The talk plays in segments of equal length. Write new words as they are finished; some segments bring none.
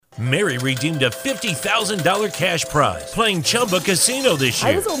Mary redeemed a $50,000 cash prize playing Chumba Casino this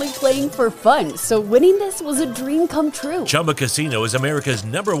year. I was only playing for fun, so winning this was a dream come true. Chumba Casino is America's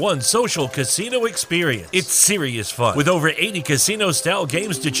 #1 social casino experience. It's serious fun. With over 80 casino-style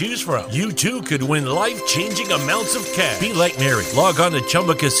games to choose from, you too could win life-changing amounts of cash. Be like Mary. Log on to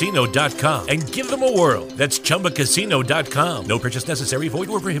ChumbaCasino.com and give them a whirl. That's ChumbaCasino.com. No purchase necessary. Void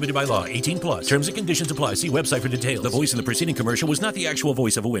where prohibited by law. 18 plus. Terms and conditions apply. See website for details. The voice in the preceding commercial was not the actual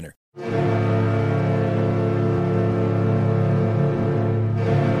voice of a winner. Hey,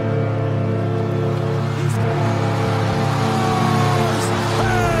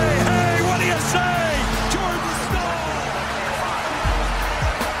 what do you say? Jordan Stone!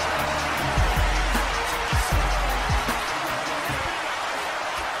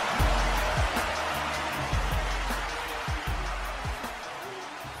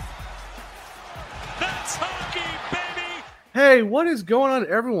 That's hockey, baby! Hey, what is going on,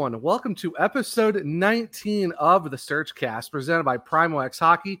 everyone? Welcome to episode 19 of the Searchcast, presented by Primo X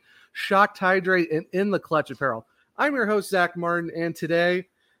Hockey, Shocked Hydrate, and In the Clutch Apparel. I'm your host, Zach Martin, and today,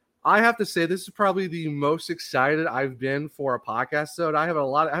 I have to say, this is probably the most excited I've been for a podcast. So I've had a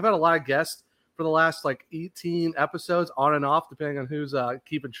lot of guests for the last 18 episodes, on and off, depending on who's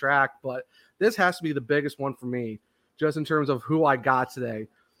keeping track. But this has to be the biggest one for me, just in terms of who I got today.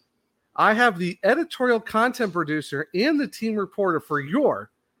 I have the editorial content producer and the team reporter for your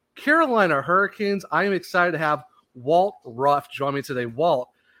Carolina Hurricanes. I am excited to have Walt Ruff join me today. Walt,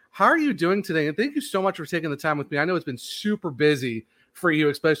 how are you doing today? And thank you so much for taking the time with me. I know it's been super busy for you,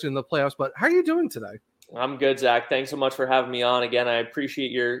 especially in the playoffs, but how are you doing today? I'm good, Zach. Thanks so much for having me on. Again, I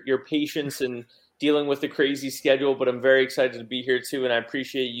appreciate your patience in dealing with the crazy schedule, but I'm very excited to be here too, and I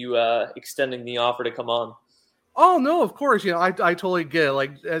appreciate you extending the offer to come on. Oh, no, of course. I totally get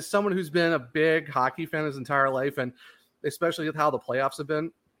it. As someone who's been a big hockey fan his entire life, and especially with how the playoffs have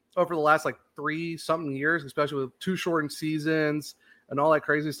been over the last 3-something years, especially with 2 shortened seasons and all that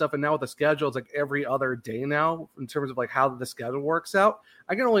crazy stuff. And now with the schedule, it's every other day now in terms of how the schedule works out.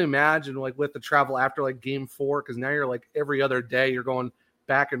 I can only imagine with the travel after game 4, because now you're every other day you're going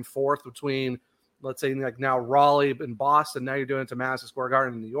back and forth between, let's say, now Raleigh and Boston. Now you're doing it to Madison Square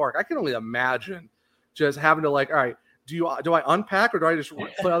Garden in New York. I can only imagine just having to all right, do I unpack, or do I just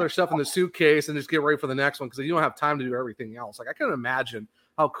put other stuff in the suitcase and just get ready for the next one? Because you don't have time to do everything else. I can't imagine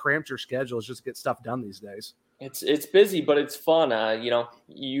how cramped your schedule is just to get stuff done these days. It's busy, but it's fun.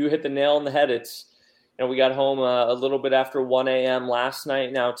 You hit the nail on the head. It's, we got home a little bit after 1 a.m. last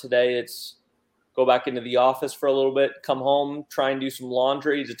night. Now today it's go back into the office for a little bit, come home, try and do some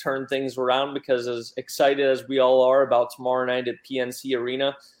laundry to turn things around, because as excited as we all are about tomorrow night at PNC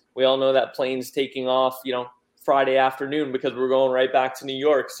Arena, we all know that plane's taking off, Friday afternoon, because we're going right back to New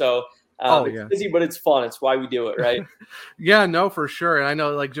York. So it's busy, but it's fun. It's why we do it, right? Yeah, no, for sure. And I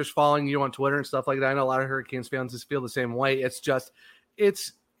know, just following you on Twitter and stuff like that, I know a lot of Hurricanes fans just feel the same way. It's just,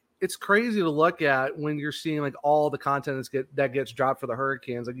 it's crazy to look at when you're seeing all the content that gets dropped for the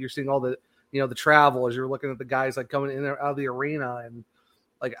Hurricanes. You're seeing all the, the travel as you're looking at the guys coming in and out of the arena, and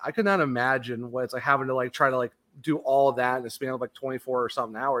I could not imagine what it's having to try to do all of that in a span of 24 or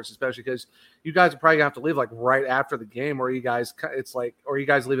something hours, especially because you guys are probably gonna have to leave right after the game, or you guys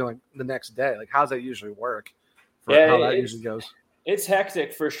leaving the next day. How does that usually work? How that usually goes? It's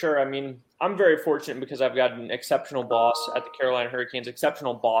hectic for sure. I mean, I'm very fortunate because I've got an exceptional boss at the Carolina Hurricanes.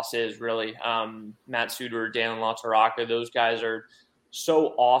 Exceptional bosses, really. Matt Suter, Dan LaTorraca, those guys are so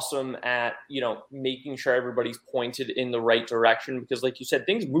awesome at, making sure everybody's pointed in the right direction, because like you said,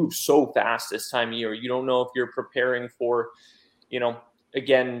 things move so fast this time of year. You don't know if you're preparing for,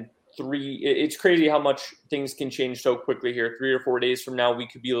 again, it's crazy how much things can change so quickly here. 3 or 4 days from now, we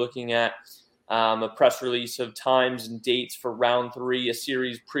could be looking at a press release of times and dates for round 3, a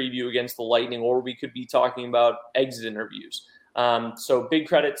series preview against the Lightning, or we could be talking about exit interviews. So big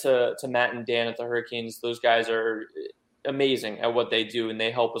credit to Matt and Dan at the Hurricanes. Those guys are amazing at what they do, and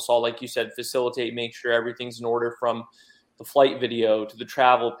they help us all, like you said, facilitate, make sure everything's in order, from the flight video to the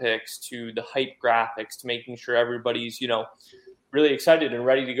travel pics to the hype graphics to making sure everybody's really excited and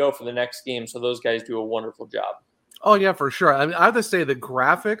ready to go for the next game. So those guys do a wonderful job. Oh yeah, for sure. I mean, I have to say the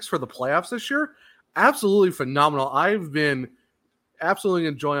graphics for the playoffs this year, absolutely phenomenal. I've been absolutely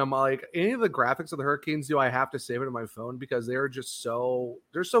enjoying them. Any of the graphics that the Hurricanes do, I have to save it on my phone, because they're so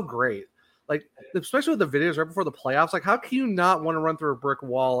great. Especially with the videos right before the playoffs, how can you not want to run through a brick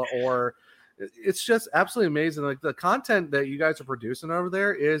wall? Or it's just absolutely amazing. The content that you guys are producing over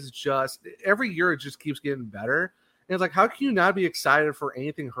there is just, every year it just keeps getting better. And it's how can you not be excited for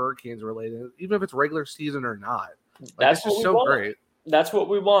anything Hurricanes related, even if it's regular season or not? That's it's just so great. That's what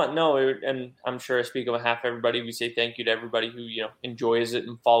we want. No, and I'm sure I speak on behalf of everybody. We say thank you to everybody who, enjoys it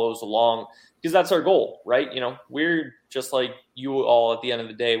and follows along, because that's our goal, right? We're just like you all at the end of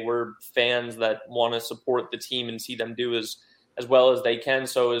the day. We're fans that want to support the team and see them do as well as they can.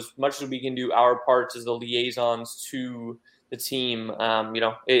 So as much as we can do our parts as the liaisons to the team,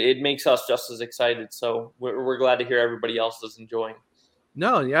 it makes us just as excited. So we're glad to hear everybody else is enjoying.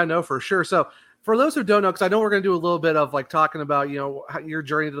 No, for sure. So for those who don't know, because I know we're going to do a little bit of like talking about, your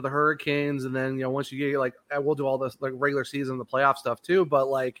journey to the Hurricanes. And then, once you get we'll do all this like regular season, the playoff stuff too. But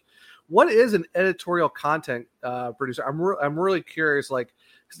like, what is an editorial content producer? I'm really curious, like,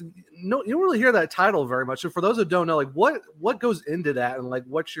 no, you don't really hear that title very much. So for those who don't know, like what goes into that and like,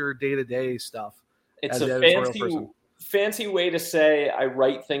 what's your day-to-day stuff? It's a fancy way to say I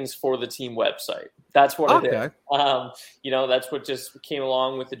write things for the team website. That's what it is. That's what just came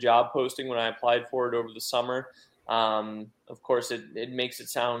along with the job posting when I applied for it over the summer. Of course, it makes it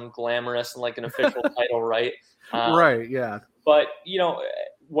sound glamorous and like an official title, right? Right, yeah. But,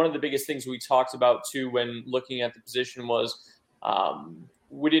 one of the biggest things we talked about too when looking at the position was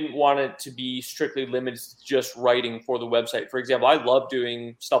we didn't want it to be strictly limited to just writing for the website. For example, I love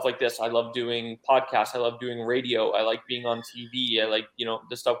doing stuff like this. I love doing podcasts. I love doing radio. I like being on TV. I like,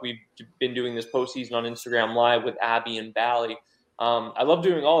 the stuff we've been doing this postseason on Instagram Live with Abby and Bally. I love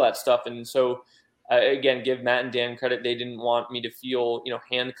doing all that stuff. And so, again, give Matt and Dan credit. They didn't want me to feel,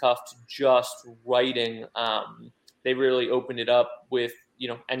 handcuffed to just writing. They really opened it up with,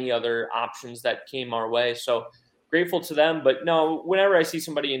 any other options that came our way. So, grateful to them, but no, whenever I see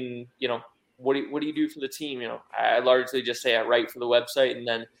somebody in, what do you do for the team? I largely just say I write for the website. And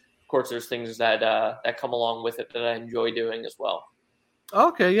then of course there's things that come along with it that I enjoy doing as well.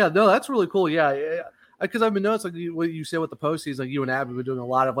 Okay. Yeah, no, that's really cool. Yeah. Cause I've been noticing like what you said with the postseason, like you and Abby have been doing a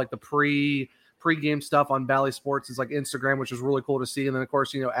lot of like the pre-game stuff on Valley Sports is like Instagram, which is really cool to see. And then of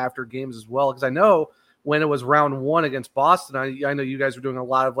course, after games as well. Cause I know when it was round one against Boston, I know you guys were doing a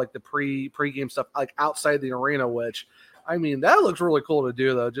lot of like the pre-game stuff like outside the arena, which I mean, that looks really cool to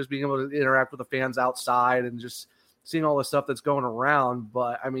do though. Just being able to interact with the fans outside and just seeing all the stuff that's going around.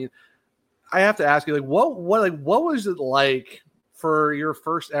 But I mean, I have to ask you, like, what was it like for your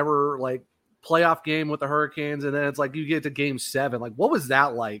first ever like playoff game with the Hurricanes? And then it's like you get to game 7. Like, what was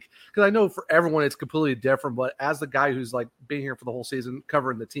that like? Because I know for everyone it's completely different, but as the guy who's like been here for the whole season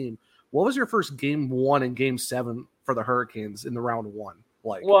covering the team, what was your first game 1 and game 7 for the Hurricanes in the round 1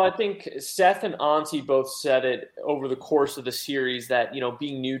 like? Well, I think Seth and Auntie both said it over the course of the series that,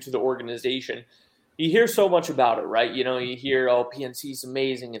 being new to the organization, you hear so much about it, right? You hear, PNC is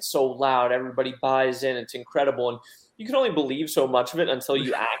amazing. It's so loud. Everybody buys in. It's incredible. And you can only believe so much of it until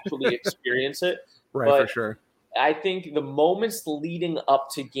you actually experience it. Right, but for sure. I think the moments leading up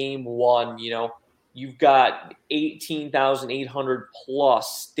to game 1, you've got 18,800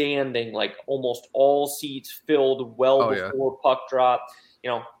 plus standing, like almost all seats filled before puck drop.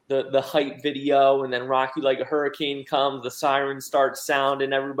 The hype video, and then Rocky Like a Hurricane comes, the sirens start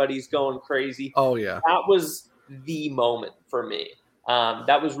sounding, everybody's going crazy. Oh yeah, that was the moment for me.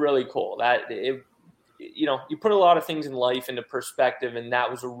 That was really cool. You put a lot of things in life into perspective, and that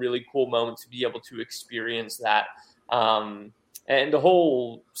was a really cool moment to be able to experience that. And the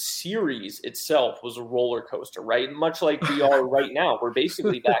whole series itself was a roller coaster, right? Much like we are right now. We're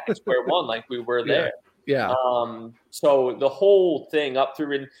basically back at square one like we were there. Yeah. So the whole thing up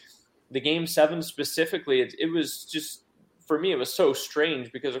through in the game 7 specifically, it was just, for me, it was so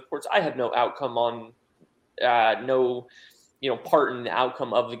strange because, of course, I had no outcome on part in the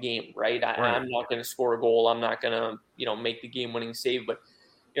outcome of the game, right? I'm not going to score a goal. I'm not going to, make the game-winning save. But,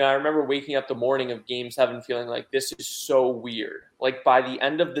 I remember waking up the morning of game 7 feeling like this is so weird. Like by the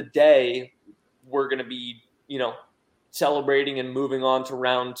end of the day, we're going to be, celebrating and moving on to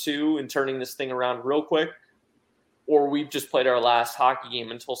round 2 and turning this thing around real quick. Or we've just played our last hockey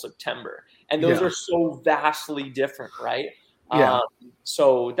game until September. And those are so vastly different, right? Yeah.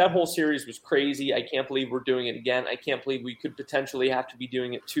 So that whole series was crazy. I can't believe we're doing it again. I can't believe we could potentially have to be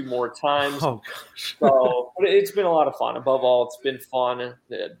doing it 2 more times. Oh, gosh. So but it's been a lot of fun. Above all, it's been fun.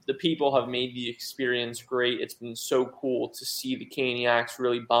 The people have made the experience great. It's been so cool to see the Caniacs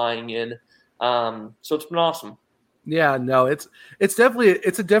really buying in. So it's been awesome. Yeah, no, it's definitely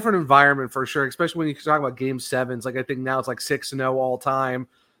it's a different environment for sure, especially when you talk about game 7s. Like I think now it's like 6-0 all time.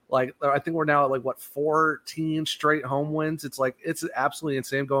 Like I think we're now at 14 straight home wins. It's like it's absolutely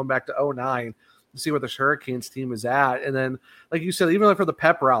insane going back to 2009 to see where the Hurricanes team is at. And then, like you said, even like for the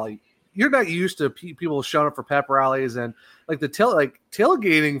pep rally, you're not used to people showing up for pep rallies and like the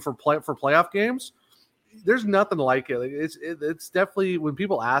tailgating for playoff games. There's nothing like it. Like it's definitely when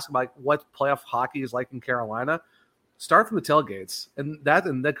people ask about what playoff hockey is like in Carolina. start from the tailgates. And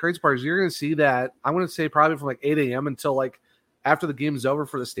the crazy part is you're going to see that, I'm going to say probably from like 8 a.m. until like after the game's over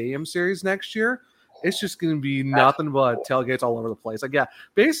for the stadium series next year. It's just going to be nothing but tailgates all over the place. Like, yeah,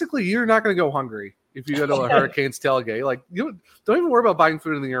 basically you're not going to go hungry if you go to a Hurricanes tailgate. Like, you don't even worry about buying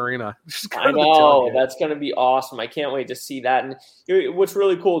food in the arena. Just go I to the know, tailgate. that's going to be awesome. I can't wait to see that. And what's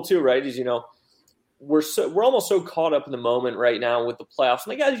really cool too, right, is, we're almost so caught up in the moment right now with the playoffs,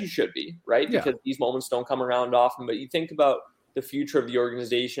 and like, as you should be, right? Yeah. Because these moments don't come around often. But you think about the future of the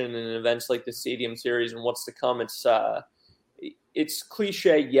organization and events like the Stadium Series and what's to come. It's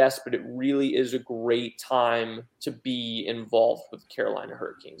cliche, yes, but it really is a great time to be involved with the Carolina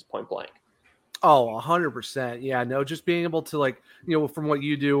Hurricanes, point blank. Oh, 100%. Yeah, no, just being able to, like, from what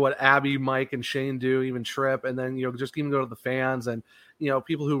you do, what Abby, Mike, and Shane do, even Tripp, and then, just even go to the fans and,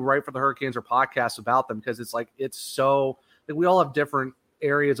 people who write for the Hurricanes or podcasts about them, because it's like, it's so, like, we all have different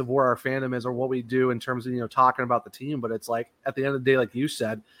areas of where our fandom is or what we do in terms of, talking about the team. But it's like, at the end of the day, like you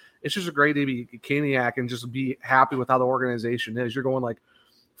said, it's just a great day to be a Caniac and just be happy with how the organization is. You're going like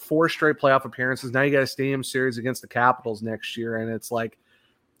 4 straight playoff appearances. Now you got a stadium series against the Capitals next year. And it's like,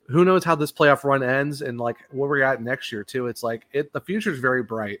 who knows how this playoff run ends and like where we're at next year too. It's like the future is very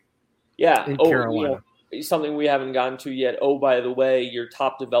bright. Yeah. In Carolina. Something we haven't gotten to yet. Oh, by the way, your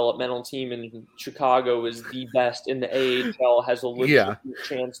top developmental team in Chicago is the best in the AHL, has a legit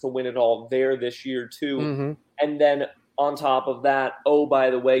chance to win it all there this year too. Mm-hmm. And then on top of that, oh, by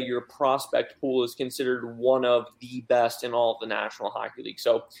the way, your prospect pool is considered one of the best in all of the National Hockey League.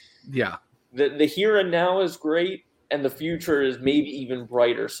 So yeah, the here and now is great, and the future is maybe even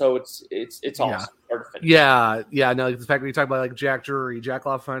brighter. So it's awesome. Yeah. No, the fact that you talk about like Jack Drury, Jack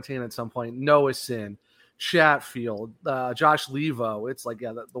LaFontaine at some point, Noah Sin, Chatfield, Josh Levo. It's like,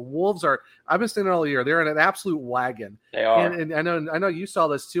 yeah, the Wolves are, I've been saying it all year, they're in an absolute wagon. They are. And I know you saw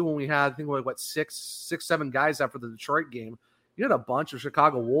this too when we had, I think, what, 7 guys after the Detroit game. You had a bunch of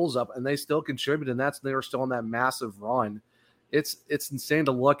Chicago Wolves up, and they still contributed, and they were still on that massive run. It's insane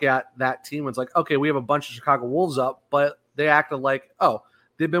to look at that team. It's like, okay, we have a bunch of Chicago Wolves up, but they acted like, oh,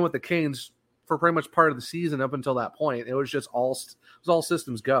 they've been with the Canes for pretty much part of the season up until that point. It was just all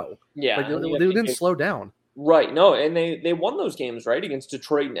systems go. Yeah. Like, they didn't slow down. Right. No, and they won those games, right, against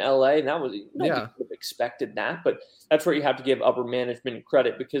Detroit and LA. And that was, nobody could have expected that. But that's where you have to give upper management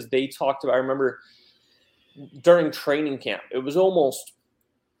credit, because they talked about, I remember during training camp, it was almost,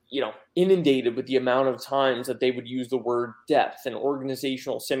 inundated with the amount of times that they would use the word depth and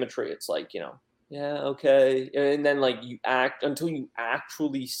organizational symmetry. It's like, yeah, okay. And then like until you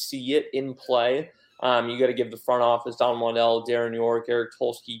actually see it in play. You got to give the front office, Don Waddell, Darren York, Eric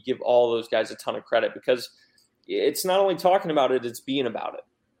Tulsky, give all those guys a ton of credit, because it's not only talking about it, it's being about it.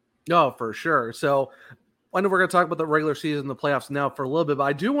 No, for sure. So I know we're going to talk about the regular season, the playoffs now for a little bit, but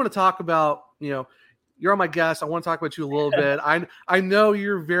I do want to talk about, you're on my guest. I want to talk about you a little bit. I know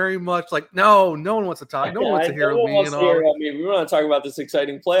you're very much like, no one wants to talk. No one wants to hear me. We want to talk about this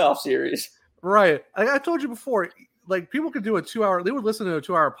exciting playoff series. Right. I told you before, like, people could do a 2-hour, they would listen to a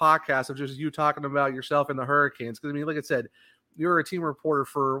 2-hour podcast of just you talking about yourself and the Hurricanes. Because, I mean, like I said, you're a team reporter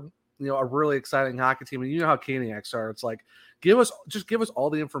for, a really exciting hockey team. And you know how Caniacs are. It's like, give us all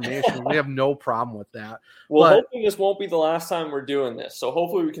the information. We have no problem with that. Well, hopefully this won't be the last time we're doing this. So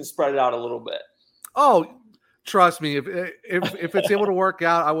hopefully we can spread it out a little bit. Oh, trust me. If it's able to work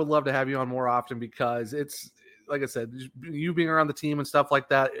out, I would love to have you on more often, because it's, like I said, you being around the team and stuff like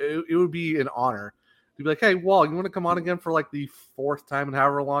that, it would be an honor. You'd be like, hey, Walt, you want to come on again for like the 4th time in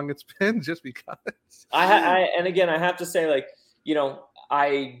however long it's been, just because. And again, I have to say, like,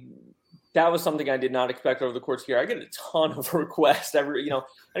 that was something I did not expect over the course of the year. I get a ton of requests I had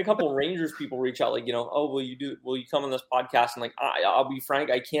a couple of Rangers people reach out, like, oh, will you come on this podcast? And like, I'll be frank,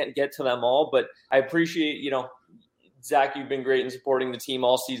 I can't get to them all, but I appreciate, Zach, you've been great in supporting the team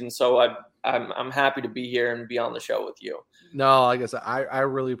all season. So I'm happy to be here and be on the show with you. No, like I said, I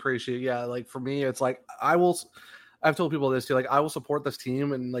really appreciate it. Yeah. Like, for me, it's like, I've told people this too, like, I will support this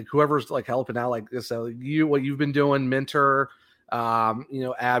team, and like whoever's like helping out, like this, what you've been doing, Minter,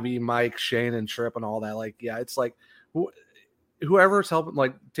 Abby, Mike, Shane, and Tripp and all that. Like, yeah, it's like whoever's helping,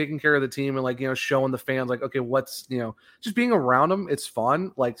 like taking care of the team and like, showing the fans like, okay, what's, just being around them. It's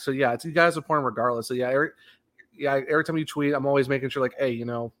fun. Like, so yeah, it's, you guys support them regardless. So yeah, every time you tweet, I'm always making sure like, hey,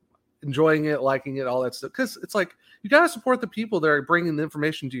 enjoying it, liking it, all that stuff. Cause it's like, you got to support the people that are bringing the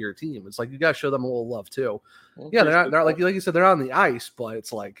information to your team. It's like, you got to show them a little love too. Well, yeah. They're like you said, they're on the ice, but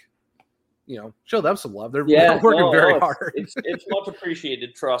it's like, show them some love. They're working very hard. It's much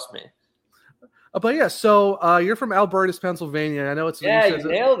appreciated. Trust me. But yeah, so you're from Alberta, Pennsylvania. I know it's you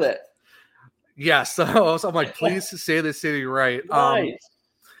nailed it. Yeah, so I'm like, please say this city right. Nice.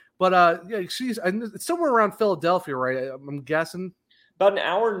 But yeah, it's somewhere around Philadelphia, right? I'm guessing. About an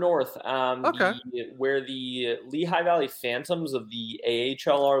hour north, Okay. where the Lehigh Valley Phantoms of the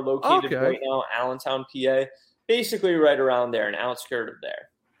AHL are located right now, Allentown, PA. Basically right around there, an outskirt of there.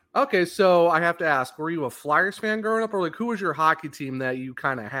 Okay, so I have to ask, were you a Flyers fan growing up, or like who was your hockey team that you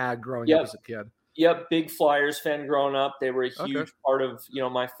kind of had growing up as a kid? Yep, big Flyers fan growing up. They were a huge part of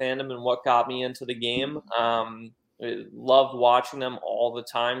my fandom and what got me into the game. Loved watching them all the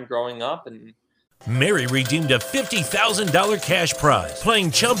time growing up, and Mary redeemed a $50,000 cash prize playing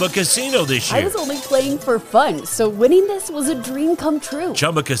Chumba Casino this year. I was only playing for fun, so winning this was a dream come true.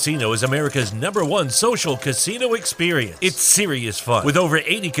 Chumba Casino is America's #1 social casino experience. It's serious fun. With over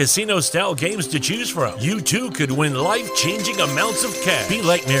 80 casino-style games to choose from, you too could win life-changing amounts of cash. Be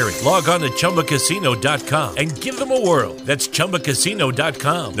like Mary. Log on to ChumbaCasino.com and give them a whirl. That's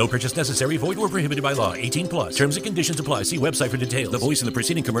ChumbaCasino.com. No purchase necessary. Void or prohibited by law. 18+. Terms and conditions apply. See website for details. The voice in the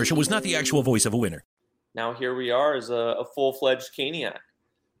preceding commercial was not the actual voice of a winner. Now here we are as a full-fledged Caniac.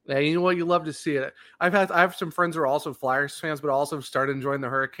 Yeah, you know what? You love to see it. I have some friends who are also Flyers fans, but also started enjoying the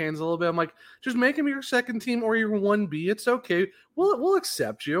Hurricanes a little bit. I'm like, just make them your second team or your 1B. It's okay. We'll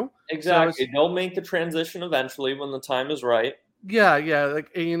accept you. Exactly. They'll make the transition eventually when the time is right. Yeah. Like,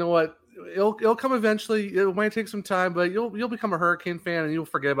 and you know what? It'll come eventually. It might take some time, but you'll become a Hurricane fan and you'll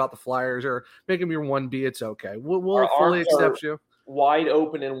forget about the Flyers or make them your 1B. It's okay. We'll fully accept you. Wide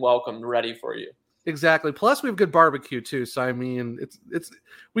open and welcomed, ready for you. Exactly. Plus, we have good barbecue too. So I mean, it's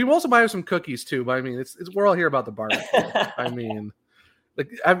we also might have some cookies too. But I mean, it's we're all here about the barbecue. I mean,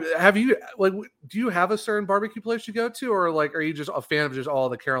 like, have you like? Do you have a certain barbecue place you go to, or like, are you just a fan of just all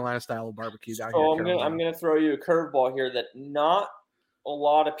the Carolina style of barbecue down here? I'm gonna throw you a curveball here that not a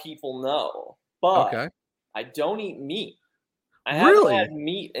lot of people know, but I don't eat meat. I haven't had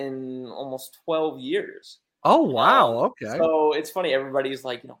meat in almost 12 years. Oh, wow. Okay. So it's funny. Everybody's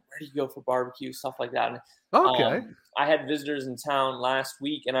like, where do you go for barbecue? Stuff like that. And, I had visitors in town last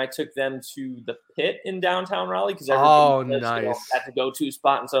week, and I took them to the Pit in downtown Raleigh because everybody had to go-to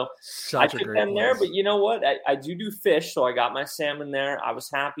spot. And so I took them there. But you know what? I do fish, so I got my salmon there. I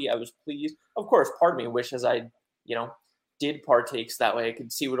was happy. I was pleased. Of course, part of me wishes I, did partake so that way I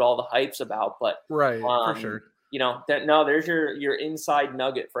could see what all the hype's about. But for sure. There's your inside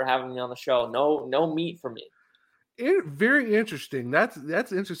nugget for having me on the show. No meat for me. Very interesting. That's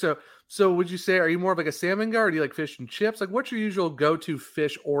interesting. So would you say, are you more of like a salmon guy, or do you like fish and chips? Like, what's your usual go-to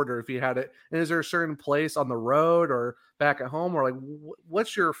fish order if you had it? And is there a certain place on the road or back at home, or like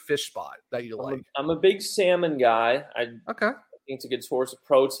what's your fish spot that you like? I'm a big salmon guy. I think it's a good source of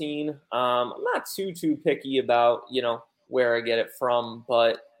protein. I'm not too picky about where I get it from,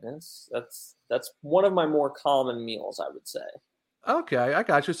 but that's one of my more common meals, I would say. Okay, I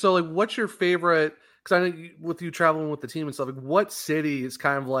got you. So, like, what's your favorite? Because I know with you traveling with the team and stuff, like, what city is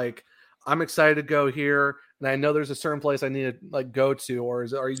kind of like, I'm excited to go here, and I know there's a certain place I need to like go to, or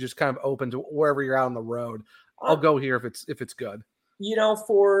are you just kind of open to wherever you're out on the road? I'll go here if it's good.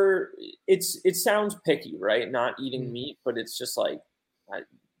 It sounds picky, right? Not eating meat, but it's just like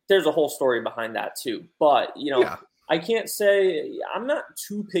there's a whole story behind that too. But I can't say I'm not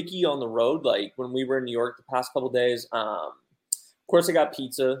too picky on the road. Like when we were in New York the past couple of days, of course I got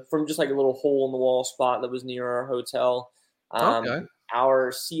pizza from just like a little hole in the wall spot that was near our hotel.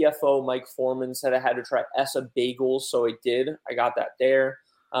 Our CFO, Mike Foreman, said I had to try Essa Bagels, so I did. I got that there.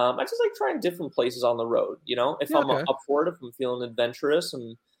 I just like trying different places on the road, if I'm up for it, if I'm feeling adventurous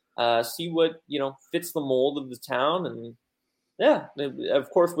and see what, fits the mold of the town. And yeah, of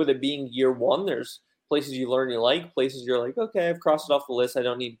course, with it being year one, there's places you learn you like, places you're like, okay, I've crossed it off the list. I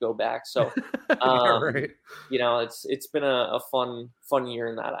don't need to go back. So, it's been a fun year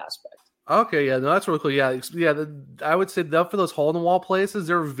in that aspect. Okay, yeah, no, that's really cool. Yeah. I would say that for those hole in the wall places,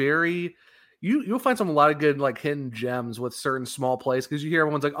 they're very. You'll find a lot of good like hidden gems with certain small places because you hear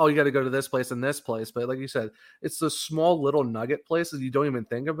everyone's like, oh, you got to go to this place and this place, but like you said, it's the small little nugget places you don't even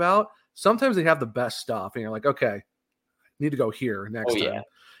think about. Sometimes they have the best stuff, and you're like, okay, need to go here next time.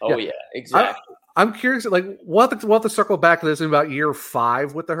 Yeah, exactly. I'm curious, like, we'll have to circle back to this in about year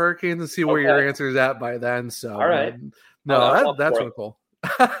 5 with the Hurricanes and see where your answer is at by then. So, all right. That's really cool.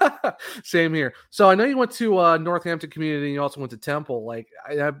 Same here. So I know you went to Northampton Community and you also went to Temple. Like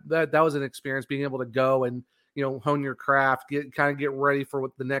that was an experience being able to go and hone your craft, get ready for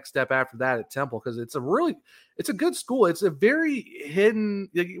what the next step after that at Temple, because it's a good school. It's a very hidden.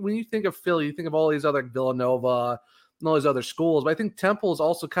 When you think of Philly, you think of all these other Villanova and all these other schools, but I think Temple is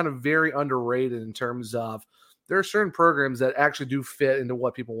also kind of very underrated in terms of there are certain programs that actually do fit into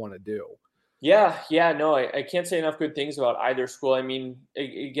what people want to do. Yeah, no, I can't say enough good things about either school. I mean,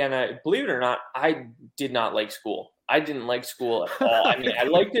 again, believe it or not, I did not like school. I didn't like school at all. I mean, I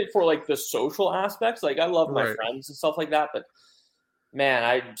liked it for like the social aspects. Like I love my Right. friends and stuff like that. But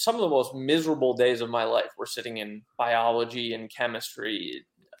man, some of the most miserable days of my life were sitting in biology and chemistry.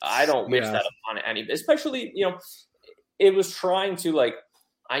 I don't wish Yeah. that upon any, especially, it was trying to like,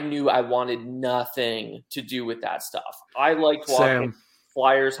 I knew I wanted nothing to do with that stuff. I liked watching Same.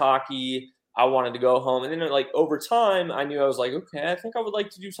 Flyers hockey. I wanted to go home. And then like over time, I knew I was like, okay, I think I would like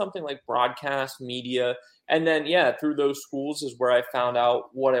to do something like broadcast media. And then, yeah, through those schools is where I found out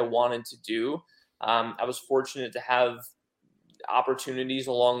what I wanted to do. I was fortunate to have opportunities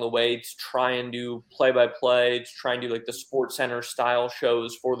along the way to try and do play-by-play, to try and do like the Sports Center style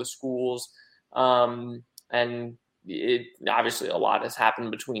shows for the schools. And it obviously a lot has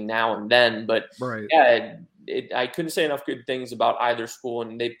happened between now and then, but Right. yeah, I couldn't say enough good things about either school,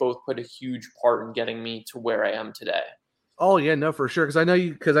 and they both played a huge part in getting me to where I am today. Oh yeah, no, for sure. Because I know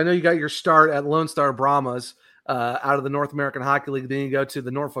you got your start at Lone Star Brahmas out of the North American Hockey League. Then you go to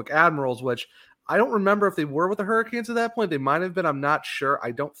the Norfolk Admirals, which I don't remember if they were with the Hurricanes at that point. They might have been. I'm not sure.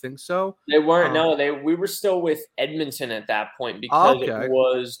 I don't think so. They weren't. No, we were still with Edmonton at that point because Okay. it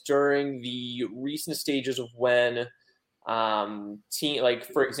was during the recent stages of when team, like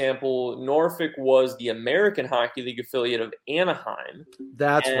for example, Norfolk was the American Hockey League affiliate of Anaheim.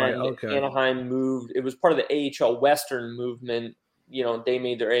 That's right. And Okay. Anaheim moved. It was part of the AHL Western movement. They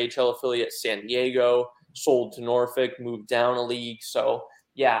made their AHL affiliate San Diego, sold to Norfolk, moved down a league. So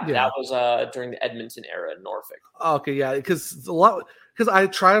yeah. That was during the Edmonton era in Norfolk. Okay, yeah, because I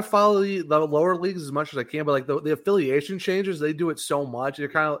try to follow the lower leagues as much as I can, but like the affiliation changes, they do it so much. You're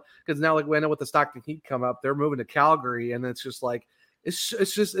kind of because now like when I know with the Stockton Heat come up, they're moving to Calgary, and it's just like it's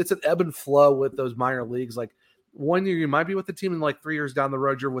an ebb and flow with those minor leagues. Like 1 year you might be with the team, and like 3 years down the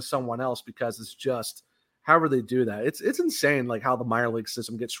road you're with someone else because it's just however they do that. It's insane like how the minor league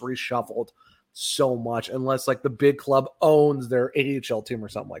system gets reshuffled so much unless like the big club owns their AHL team or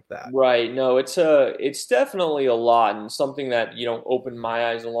something like that. Right. No, it's definitely a lot, and something that opened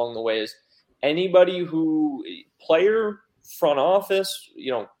my eyes along the way is anybody who player, front office,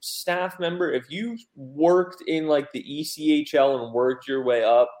 staff member, if you worked in like the ECHL and worked your way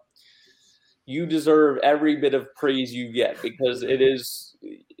up, you deserve every bit of praise you get because it is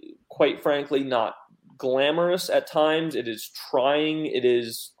quite frankly not glamorous at times. It is trying. It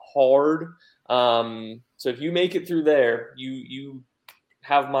is hard. So if you make it through there, you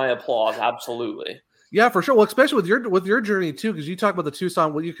have my applause. Absolutely. Yeah, for sure. Well, especially with your journey too, because you talk about the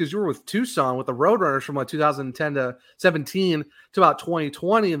Tucson, because you were with Tucson with the Roadrunners from like 2010 to 17 to about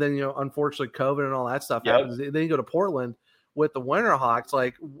 2020, and then unfortunately COVID and all that stuff happens. Then you go to Portland with the Winterhawks.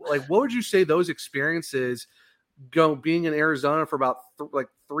 Like what would you say those experiences being in Arizona for about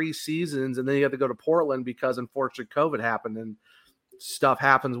 3 seasons, and then you have to go to Portland because unfortunately COVID happened and stuff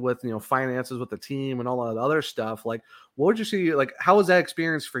happens with finances with the team and all that other stuff. Like what would you see, like how was that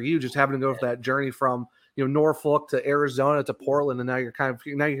experience for you just having to go for that journey from Norfolk to Arizona to Portland, and now you're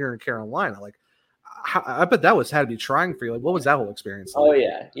here in Carolina? Like I bet that had to be trying for you. Like what was that whole experience like? Oh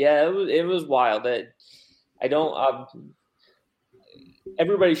yeah it was wild. That I don't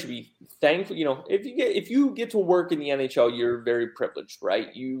everybody should be thankful. If you get to work in the NHL, you're very privileged, right?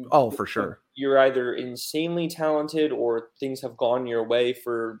 For sure. You're either insanely talented or things have gone your way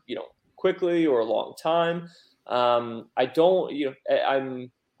for, quickly or a long time. I'm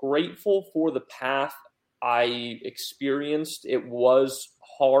grateful for the path I experienced. It was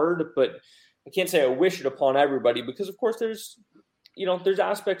hard, but I can't say I wish it upon everybody because of course there's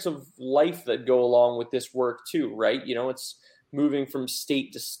aspects of life that go along with this work too, right? It's moving from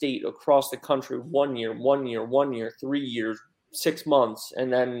state to state across the country 1 year, 3 years, 6 months,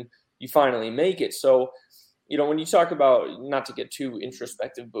 and then you finally make it. So, when you talk about, not to get too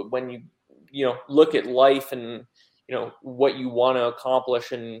introspective, but when you look at life and, what you want to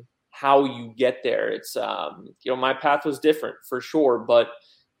accomplish and how you get there, it's, my path was different for sure, but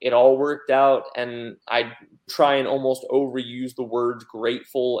it all worked out. And I try and almost overuse the words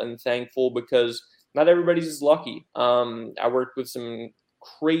grateful and thankful because not everybody's as lucky. I worked with some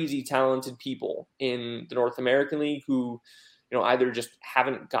crazy talented people in the North American League who, either just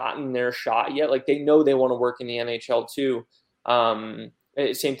haven't gotten their shot yet. Like they know they want to work in the NHL too.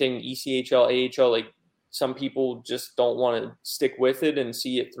 Same thing, ECHL, AHL, like some people just don't want to stick with it and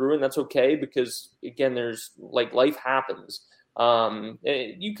see it through. And that's okay because again, there's like life happens.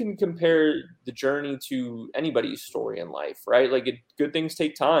 You can compare the journey to anybody's story in life, right? Like good things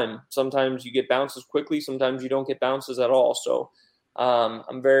take time. Sometimes you get bounces quickly. Sometimes you don't get bounces at all. So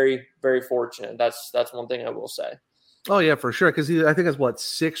I'm very, very fortunate. That's one thing I will say. Oh yeah, for sure. Because I think it's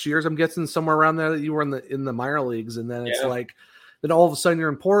 6 years. I'm guessing somewhere around there that you were in the minor leagues, and then it's like, then all of a sudden you're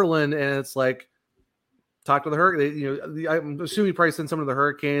in Portland, and it's like talked to the Hurricane. I'm assuming you probably sent some of the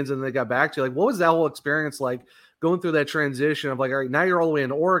Hurricanes and they got back to you. Like, what was that whole experience like going through that transition of like, all right, now you're all the way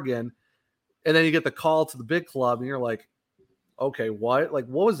in Oregon, and then you get the call to the big club, and you're like, okay, what? Like,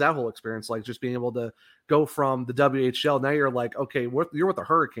 what was that whole experience like? Just being able to go from the WHL, now you're like, okay, you're with the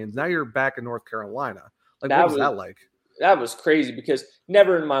Hurricanes. Now you're back in North Carolina. Like, what was that like? That was crazy because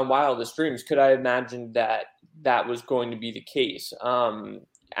never in my wildest dreams could I imagine that was going to be the case.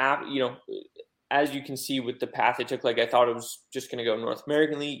 As you can see with the path it took, like I thought it was just going to go North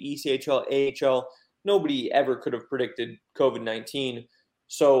American League, ECHL, AHL. Nobody ever could have predicted COVID-19.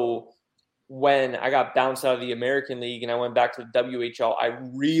 So when I got bounced out of the American League and I went back to the WHL, I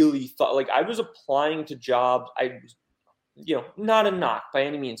really thought, like, I was applying to jobs. Not a knock by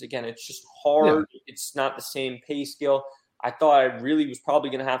any means. Again, it's just hard. Yeah. It's not the same pay scale. I thought I really was probably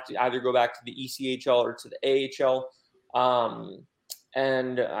going to have to either go back to the ECHL or to the AHL.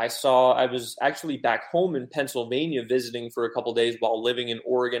 And I was actually back home in Pennsylvania visiting for a couple of days while living in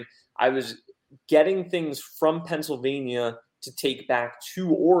Oregon. I was getting things from Pennsylvania to take back to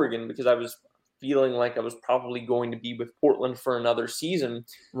Oregon because I was feeling like I was probably going to be with Portland for another season.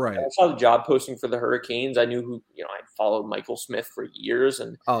 Right. And I saw the job posting for the Hurricanes. I knew I'd followed Michael Smith for years.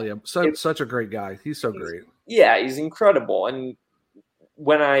 And oh yeah, such a great guy. He's so great. Yeah, he's incredible. And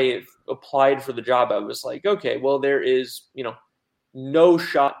when I applied for the job, I was like, okay, well, there is, no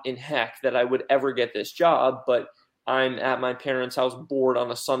shot in heck that I would ever get this job, but I'm at my parents' house bored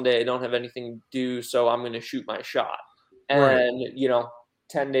on a Sunday. I don't have anything to do, so I'm going to shoot my shot. And,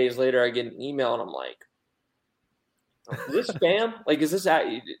 10 days later, I get an email and I'm like, is this spam? Like, is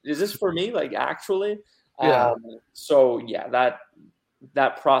this for me? Like, actually? Yeah.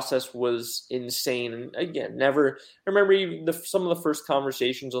 That process was insane. And again, I remember even some of the first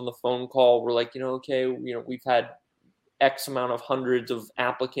conversations on the phone call were like, we've had X amount of hundreds of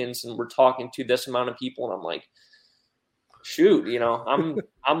applicants and we're talking to this amount of people. And I'm like, shoot,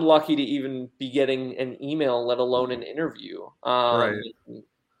 I'm lucky to even be getting an email, let alone an interview. Right.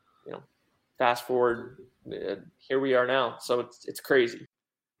 Fast forward, here we are now. So it's crazy.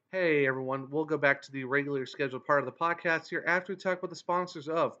 Hey everyone, we'll go back to the regular scheduled part of the podcast here after we talk about the sponsors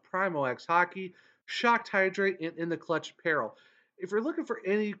of Primo X Hockey, Shocked Hydrate, and In the Clutch Apparel. If you're looking for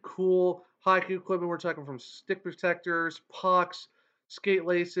any cool hockey equipment, we're talking from stick protectors, pucks, skate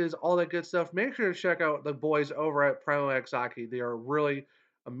laces, all that good stuff, make sure to check out the boys over at Primo X Hockey. They are really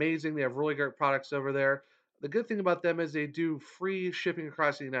amazing. They have really great products over there. The good thing about them is they do free shipping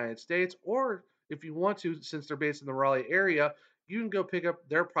across the United States, or if you want to, since they're based in the Raleigh area, you can go pick up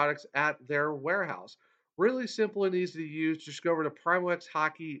their products at their warehouse. Really simple and easy to use. Just go over to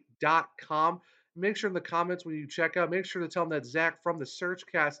primoxhockey.com. Make sure in the comments when you check out, make sure to tell them that Zach from the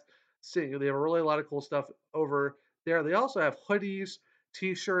Searchcast sent you. They have a lot of cool stuff over there. They also have hoodies,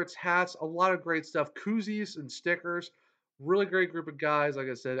 t-shirts, hats, a lot of great stuff, koozies and stickers. Really great group of guys. Like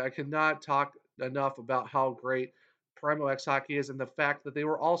I said, I cannot talk enough about how great Primo X Hockey is and the fact that they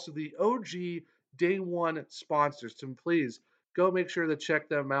were also the OG day one sponsors. So please go make sure to check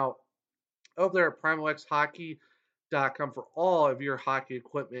them out over there at primoxhockey.com for all of your hockey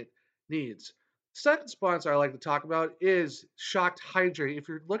equipment needs. Second sponsor I like to talk about is Shocked Hydrate. If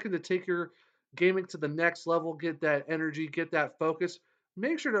you're looking to take your gaming to the next level, get that energy, get that focus,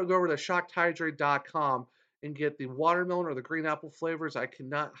 make sure to go over to shockedhydrate.com and get the watermelon or the green apple flavors. I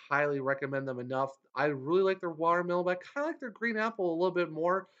cannot highly recommend them enough. I really like their watermelon, but I kind of like their green apple a little bit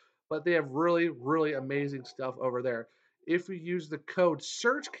more, but they have really, really amazing stuff over there. If you use the code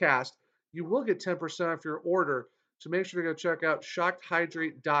SEARCHCAST, you will get 10% off your order. So make sure to go check out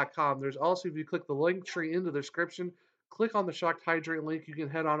shockedhydrate.com. There's also, if you click the link tree in the description, click on the Shocked Hydrate link. You can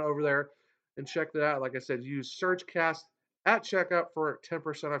head on over there and check that out. Like I said, use SearchCast at checkout for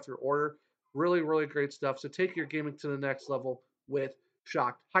 10% off your order. Really, really great stuff. So take your gaming to the next level with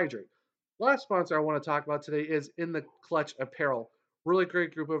Shocked Hydrate. Last sponsor I want to talk about today is In the Clutch Apparel. Really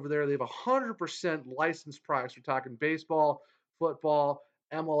great group over there. They have 100% licensed products. We're talking baseball, football,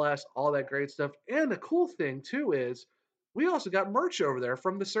 MLS, all that great stuff. And the cool thing, too, is we also got merch over there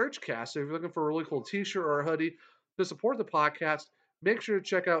from the Searchcast. So if you're looking for a really cool t-shirt or a hoodie to support the podcast, make sure to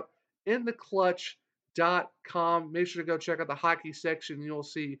check out intheclutch.com. Make sure to go check out the hockey section. You'll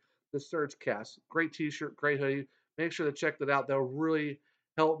see the Searchcast. Great t-shirt, great hoodie. Make sure to check that out. That'll really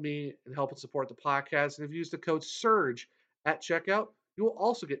help me and help it support the podcast. And if you use the code SURGE at checkout, you will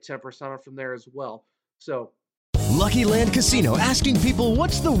also get 10% off from there as well. So Lucky Land Casino, asking people,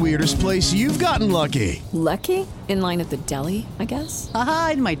 what's the weirdest place you've gotten lucky? Lucky? In line at the deli, I guess?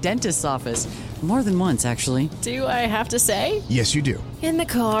 Aha, in my dentist's office. More than once, actually. Do I have to say? Yes, you do. In the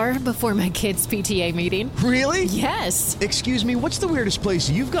car before my kids' PTA meeting. Really? Yes. Excuse me, what's the weirdest place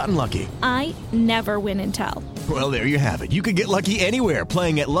you've gotten lucky? I never win and tell. Well, there you have it. You can get lucky anywhere,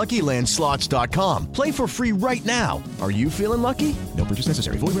 playing at LuckyLandSlots.com. Play for free right now. Are you feeling lucky? No purchase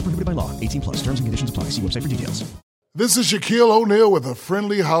necessary. Void where prohibited by law. 18 plus. Terms and conditions apply. See website for details. This is Shaquille O'Neal with a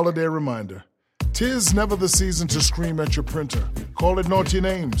friendly holiday reminder. 'Tis never the season to scream at your printer, call it naughty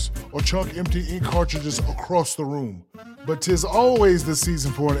names, or chunk empty ink cartridges across the room. But 'tis always the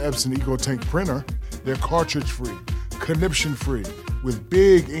season for an Epson EcoTank printer. They're cartridge-free, conniption-free, with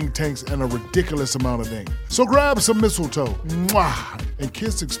big ink tanks and a ridiculous amount of ink. So grab some mistletoe, mwah, and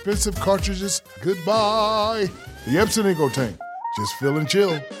kiss expensive cartridges goodbye. The Epson EcoTank, just feel and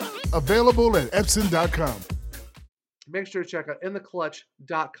chill. Available at Epson.com. Make sure to check out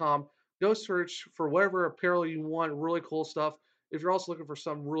intheclutch.com. Go search for whatever apparel you want, really cool stuff. If you're also looking for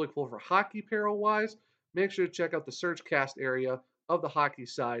something really cool for hockey apparel-wise, make sure to check out the SearchCast area of the hockey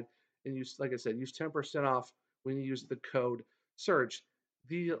side. And use, like I said, use 10% off when you use the code SEARCH.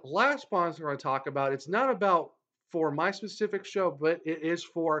 The last sponsor we're going to talk about, it's not about for my specific show, but it is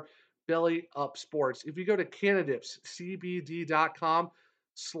for Belly Up Sports. If you go to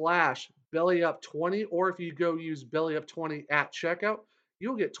CannabisCBD.com/BellyUp20, or if you go use BellyUp20 at checkout,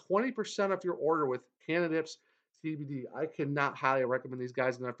 you'll get 20% off your order with Cannabis CBD. I cannot highly recommend these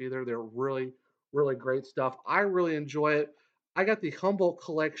guys enough either. They're really, really great stuff. I really enjoy it. I got the Humboldt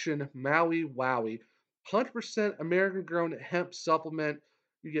Collection Maui Wowie, 100% American-grown hemp supplement.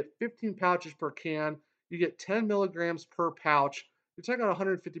 You get 15 pouches per can. You get 10 milligrams per pouch. You're talking about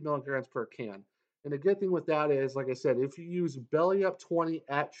 150 milligrams per can. And the good thing with that is, like I said, if you use BellyUp20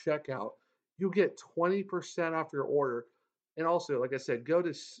 at checkout, you get 20% off your order. And also, like I said, go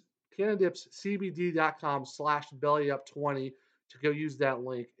to CannabisCBD.com/BellyUp20 to go use that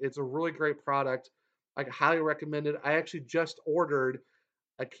link. It's a really great product. I highly recommend it. I actually just ordered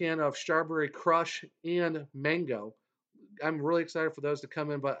a can of Strawberry Crush and Mango. I'm really excited for those to come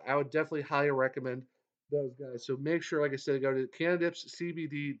in, but I would definitely highly recommend those guys. So make sure, like I said, go to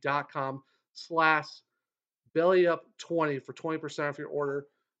CannabisCBD.com/BellyUp20 for 20% off your order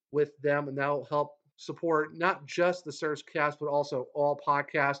with them, and that will help support not just the SearchCast, but also all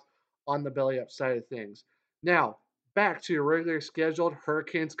podcasts on the Belly Up side of things. Now, back to your regularly scheduled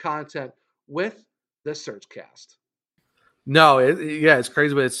Hurricanes content with the SearchCast. No, it's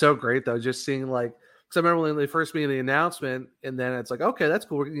crazy, but it's so great, though, just seeing, like, because I remember when they first made the announcement, and then it's like, okay, that's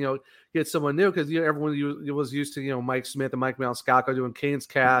cool. Get someone new, because, everyone was used to, Mike Smith and Mike Maniscalco doing Canes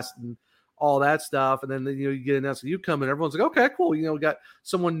Cast and all that stuff. And then, you get announced, you come in, everyone's like, okay, cool. We got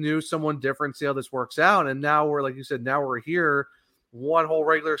someone new, someone different, see how this works out. And now we're, like you said, now we're here one whole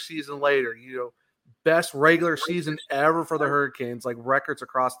regular season later, best regular season ever for the Hurricanes, like records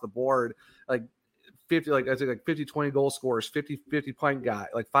across the board, like 50 goal scorers, 50 point guy,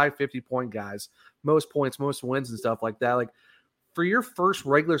 like 50 point guys, most points, most wins and stuff like that. Like, for your first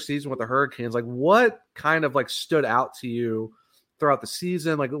regular season with the Hurricanes, like, what kind of, like, stood out to you throughout the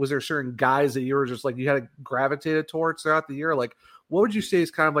season? Like, was there certain guys that you were just, like, you had gravitated towards throughout the year? Like, what would you say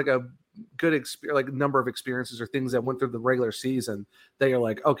is kind of like a good experience, like, number of experiences or things that went through the regular season that you're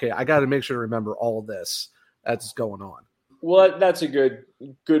like, okay, I got to make sure to remember all of this that's going on? Well, that's a good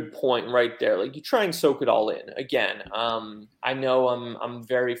point right there. Like, you try and soak it all in. Again, I know I'm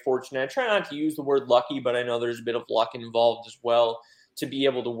very fortunate. I try not to use the word lucky, but I know there's a bit of luck involved as well, to be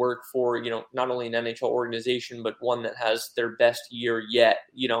able to work for, not only an NHL organization, but one that has their best year yet,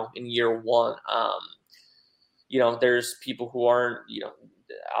 in year one. There's people who aren't,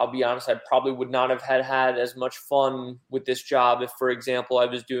 I'll be honest, I probably would not have had as much fun with this job if, for example, I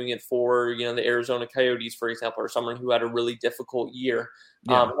was doing it for, the Arizona Coyotes, for example, or someone who had a really difficult year.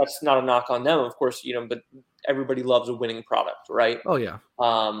 Yeah. That's not a knock on them, of course, but everybody loves a winning product, right? Oh, yeah.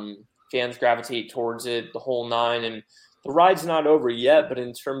 Fans gravitate towards it, the whole nine, and the ride's not over yet, but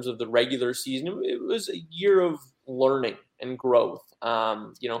in terms of the regular season, it was a year of learning and growth.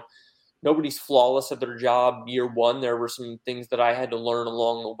 Nobody's flawless at their job year one. There were some things that I had to learn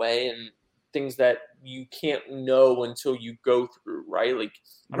along the way, and things that you can't know until you go through, right? Like,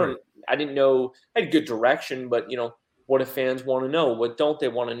 I didn't know, I had good direction, but, what do fans want to know? What don't they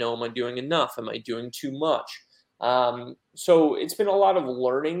want to know? Am I doing enough? Am I doing too much? So it's been a lot of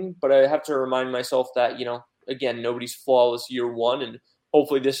learning, but I have to remind myself that, again, nobody's flawless year one, and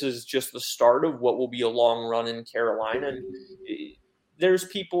hopefully this is just the start of what will be a long run in Carolina. And there's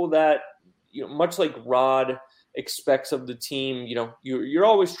people that, much like Rod expects of the team, you're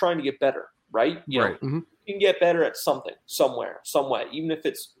always trying to get better, right? Right. You can get better at something, somewhere, some way, even if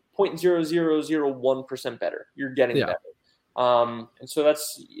it's 0.0001% better. You're getting better. And so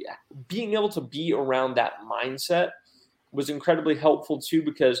that's being able to be around that mindset was incredibly helpful too,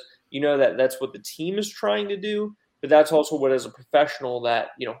 because that's what the team is trying to do, but that's also what, as a professional, that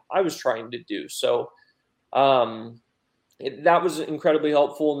I was trying to do. So that was incredibly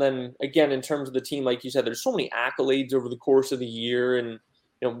helpful. And then again, in terms of the team, like you said, there's so many accolades over the course of the year, and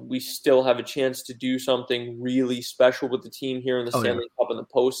we still have a chance to do something really special with the team here in the Stanley Cup in the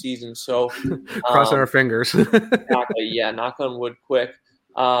postseason. So crossing our fingers. Exactly. Yeah. Knock on wood quick.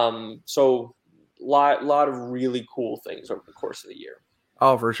 So lot of really cool things over the course of the year.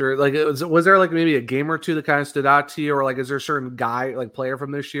 Oh, for sure. Like, was there like maybe a game or two that kind of stood out to you, or like, is there a certain guy, like player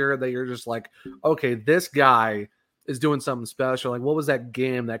from this year that you're just like, okay, this guy is doing something special? Like, what was that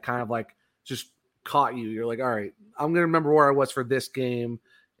game that kind of like just caught you? You're like, all right, I'm going to remember where I was for this game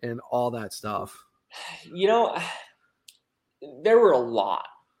and all that stuff. There were a lot.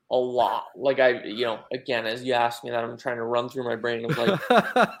 Like again, as you asked me that, I'm trying to run through my brain. Of like,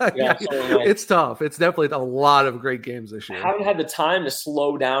 it's tough. It's definitely a lot of great games this year. I haven't had the time to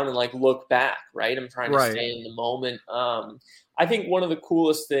slow down and like look back. Right. I'm trying to stay in the moment. I think one of the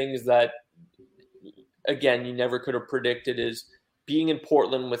coolest things that, again, you never could have predicted is being in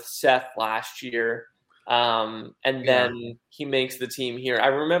Portland with Seth last year. And then he makes the team here. I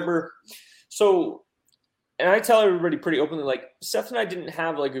remember, and I tell everybody pretty openly, like, Seth and I didn't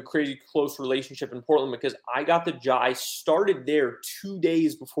have like a crazy close relationship in Portland because I got the job. I started there 2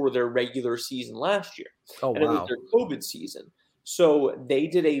 days before their regular season last year. Oh, and it was their COVID season. So they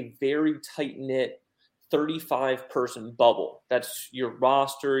did a very tight-knit 35-person bubble. That's your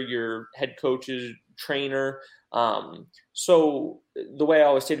roster, your head coaches, trainer. So the way I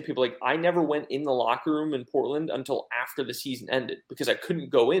always say to people, like, I never went in the locker room in Portland until after the season ended because I couldn't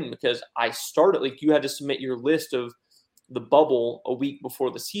go in because I started, like, you had to submit your list of the bubble a week before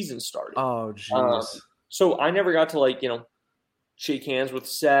the season started. Oh, jeez. So I never got to, like, shake hands with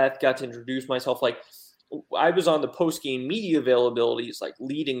Seth, got to introduce myself. Like, I was on the post-game media availabilities, like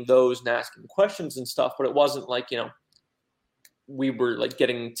leading those and asking questions and stuff, but it wasn't like, we were like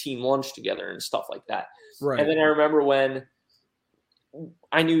getting team lunch together and stuff like that. Right. And then I remember when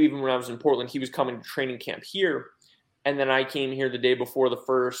I knew, even when I was in Portland, he was coming to training camp here. And then I came here the day before the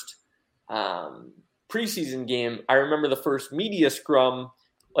first preseason game. I remember the first media scrum,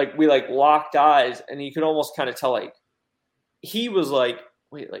 like we like locked eyes, and you could almost kind of tell, like, he was like,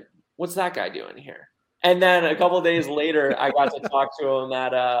 wait, like, what's that guy doing here? And then a couple of days later, I got to talk to him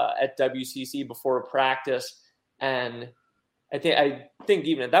at WCC before practice. And I think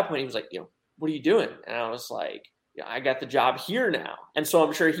even at that point, he was like, what are you doing? And I was like, I got the job here now. And so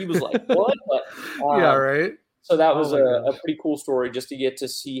I'm sure he was like, what? But, yeah, right. So that was a pretty cool story, just to get to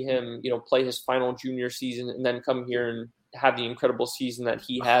see him, play his final junior season and then come here and have the incredible season that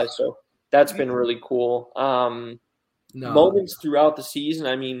he has. So that's been really cool. Moments throughout the season.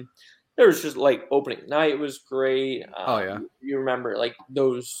 I mean, there was just like opening night was great. You remember like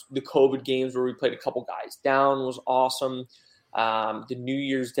the COVID games where we played a couple guys down was awesome. The New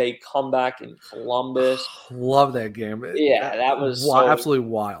Year's Day comeback in Columbus. Love that game. Yeah, that was absolutely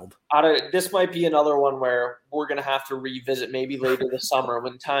wild. This might be another one where we're going to have to revisit maybe later this summer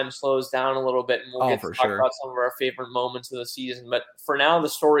when time slows down a little bit, and we'll get to talk about some of our favorite moments of the season. But for now, the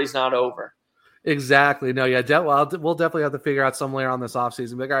story's not over. Exactly. No, yeah, we'll definitely have to figure out some later on this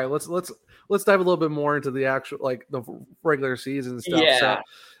offseason. Like, all right, let's dive a little bit more into the actual, like, the regular season stuff. Yeah.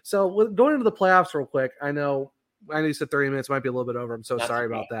 So going into the playoffs real quick, I know you said 30 minutes might be a little bit over. I'm so sorry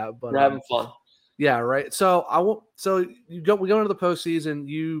about that. But we're having fun. Yeah, right. So we go into the postseason.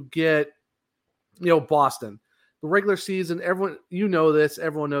 You get, Boston. The regular season, everyone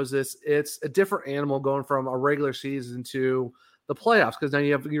knows this. It's a different animal going from a regular season to the playoffs, because now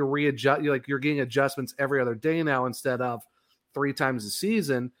you're getting adjustments every other day now instead of 3 times a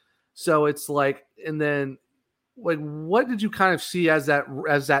season. So it's like, and then like, what did you kind of see as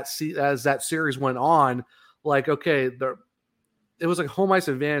that series went on? Like, okay, it was like home ice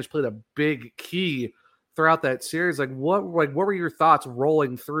advantage played a big key throughout that series. Like, what were your thoughts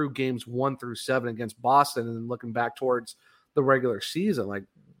rolling through games 1 through 7 against Boston, and then looking back towards the regular season? Like,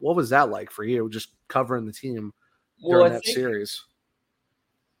 what was that like for you, just covering the team during that series?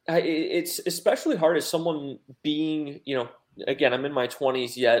 It's especially hard as someone being, again, I'm in my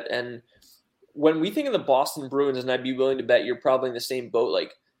 20s yet, and when we think of the Boston Bruins, and I'd be willing to bet you're probably in the same boat,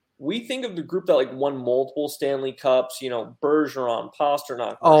 like, we think of the group that like won multiple Stanley Cups, Bergeron,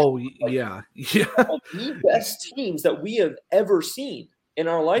 Pasternak. Yeah. The best teams that we have ever seen in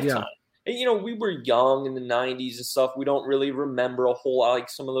our lifetime. And, you know, we were young in the 90s and stuff. We don't really remember a whole lot. Like,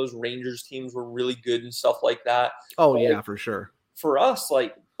 some of those Rangers teams were really good and stuff like that. Oh, but, yeah, like, for sure. For us,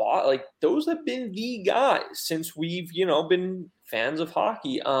 like those have been the guys since we've, you know, been fans of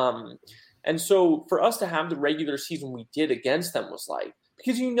hockey. And so for us to have the regular season we did against them was like,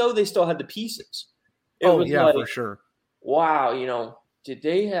 because, you know, they still had the pieces. It was like, for sure. Wow, you know, did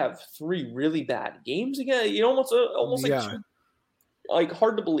they have 3 really bad games again? You know, almost like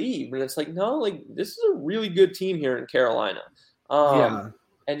hard to believe. And it's like, no, like, this is a really good team here in Carolina.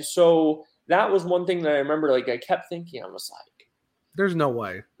 And so that was one thing that I remember. Like, I kept thinking, I was like, there's no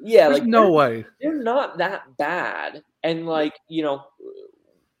way. Yeah, there's like, no way. They're not that bad. And, like, you know,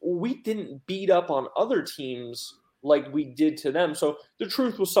 we didn't beat up on other teams like we did to them. So the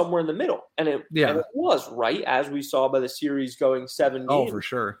truth was somewhere in the middle. And it was, right, as we saw by the series going 7 games. Oh, for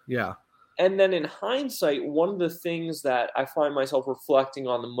sure. Yeah. And then in hindsight, one of the things that I find myself reflecting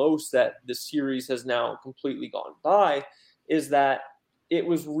on the most that the series has now completely gone by is that it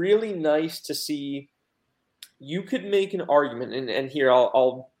was really nice to see. You could make an argument, and here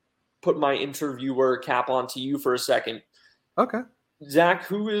I'll put my interviewer cap on to you for a second. Okay. Zach,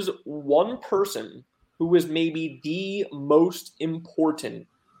 who is one person who is maybe the most important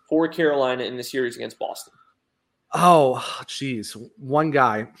for Carolina in the series against Boston? Oh, geez. One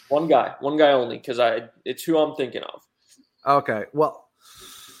guy only, because it's who I'm thinking of. Okay. Well,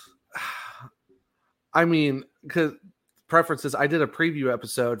 I mean, because preferences, I did a preview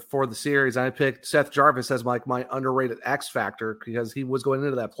episode for the series, and I picked Seth Jarvis as like my underrated X factor because he was going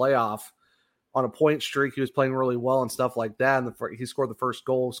into that playoff on a point streak. He was playing really well and stuff like that. And he scored the first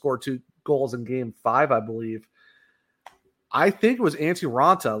goal, scored 2 goals in game 5, I believe. I think it was Antti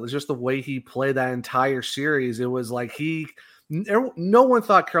Raanta. It was just the way he played that entire series. It was like no one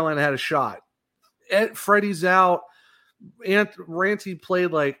thought Carolina had a shot. Freddie's out. Antti Raanta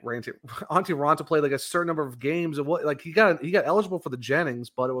played like a certain number of games. And like he got eligible for the Jennings,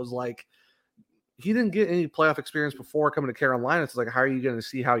 but it was like he didn't get any playoff experience before coming to Carolina. It's like, how are you going to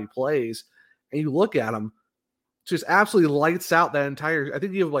see how he plays? And you look at him, just absolutely lights out that entire. I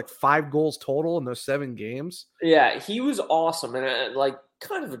think you have like 5 goals total in those 7 games. Yeah, he was awesome, and like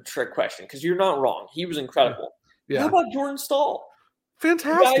kind of a trick question because you're not wrong. He was incredible. Yeah. How about Jordan Staal?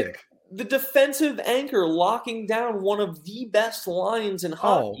 Fantastic. The defensive anchor locking down one of the best lines in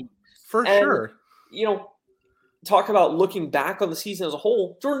hockey. For sure. You know, talk about looking back on the season as a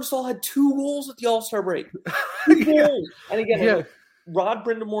whole. Jordan Staal had 2 goals at the All-Star break. 2 goals. And again, Rod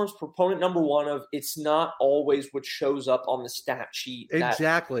Brindamore's proponent number 1 of it's not always what shows up on the stat sheet.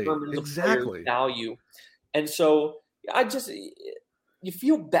 Exactly. Player's value. And so you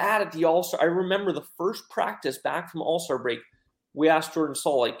feel bad at the All-Star. I remember the first practice back from All-Star break, we asked Jordan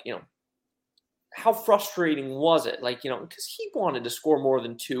Staal, like, you know, how frustrating was it? Like, you know, because he wanted to score more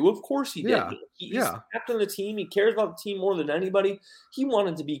than 2. Of course he did. Yeah. He's captain of the team. He cares about the team more than anybody. He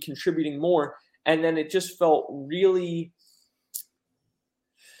wanted to be contributing more. And then it just felt really,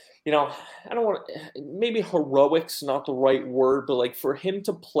 you know, I don't want to, maybe heroic's not the right word, but like for him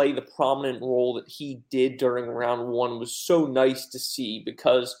to play the prominent role that he did during round 1 was so nice to see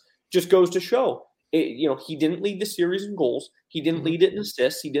because just goes to show, you know, he didn't lead the series in goals. He didn't lead it in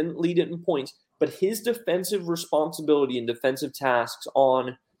assists. He didn't lead it in points. But his defensive responsibility and defensive tasks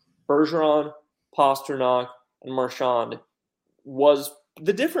on Bergeron, Pasternak, and Marchand was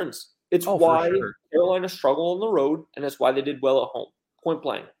the difference. It's why Carolina struggled on the road, and that's why they did well at home, point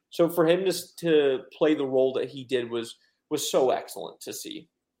blank. So for him to play the role that he did was so excellent to see.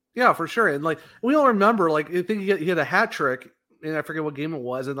 Yeah, for sure. And like we all remember, like I think he had a hat trick, and I forget what game it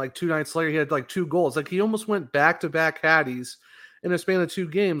was. And like 2 nights later, he had like 2 goals. Like he almost went back-to-back hatties in a span of 2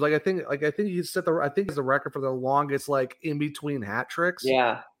 games. I think he set it's the record for the longest like in between hat tricks.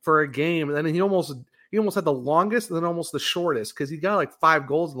 Yeah. For a game, and then he almost had the longest and then almost the shortest because he got like 5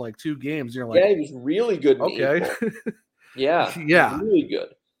 goals in like 2 games. You're like, yeah, he was really good. Okay. Yeah. Really good.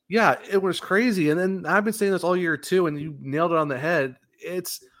 Yeah, it was crazy. And then I've been saying this all year too, and you nailed it on the head.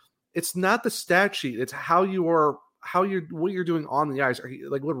 It's not the stat sheet. It's what you're doing on the ice.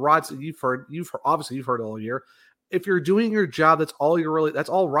 Like what Rod said, you've heard all year. If you're doing your job, that's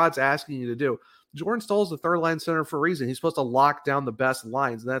all Rod's asking you to do. Jordan Staal is the 3rd line center for a reason. He's supposed to lock down the best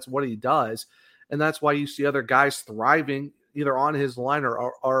lines, and that's what he does. And that's why you see other guys thriving either on his line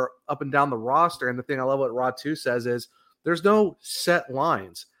or up and down the roster. And the thing I love what Rod too says is there's no set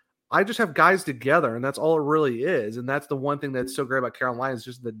lines. I just have guys together, and that's all it really is. And that's the one thing that's so great about Carolina is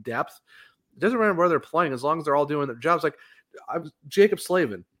just the depth. It doesn't matter where they're playing as long as they're all doing their jobs. Like Jacob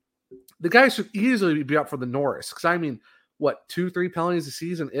Slavin, the guy should easily be up for the Norris. Because I mean, 2-3 penalties a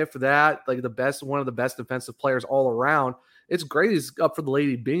season, if that? Like one of the best defensive players all around. it's great he's up for the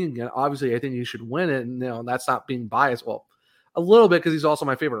Lady Byng again. Obviously, I think he should win it, and that's not being biased. Well, a little bit because he's also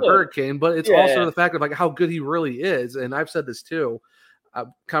my favorite Hurricane, but it's also the fact of like how good he really is. And I've said this too.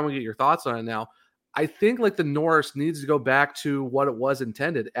 Kind of get your thoughts on it now. I think like the Norris needs to go back to what it was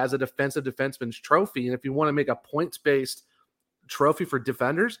intended as a defensive defenseman's trophy. And if you want to make a points-based trophy for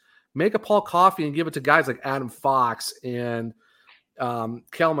defenders, make a Paul Coffey and give it to guys like Adam Fox and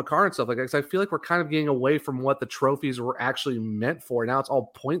Cale Makar and stuff like that. Because I feel like we're kind of getting away from what the trophies were actually meant for. Now it's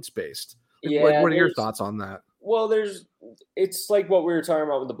all points-based. Like, what are your thoughts on that? Well, it's like what we were talking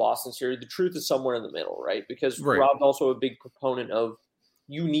about with the Boston series. The truth is somewhere in the middle, right? Because Rob's also a big proponent of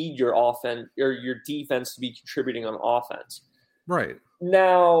you need your offense or your defense to be contributing on offense. Right.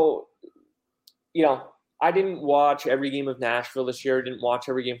 Now, I didn't watch every game of Nashville this year. I didn't watch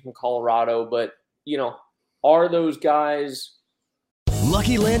every game from Colorado, but, are those guys...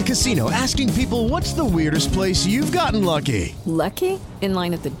 Lucky Land Casino, asking people, what's the weirdest place you've gotten lucky? Lucky? In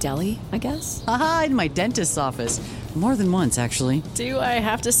line at the deli, I guess? Aha, in my dentist's office. More than once, actually. Do I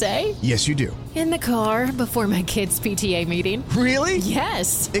have to say? Yes, you do. In the car before my kids' PTA meeting. Really?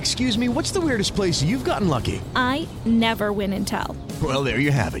 Yes. Excuse me, what's the weirdest place you've gotten lucky? I never win and tell. Well, there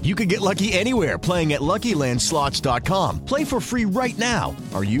you have it. You can get lucky anywhere, playing at LuckyLandSlots.com. Play for free right now.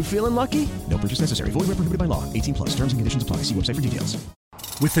 Are you feeling lucky? No purchase necessary. Void where prohibited by law. 18+. Terms and conditions apply. See website for details.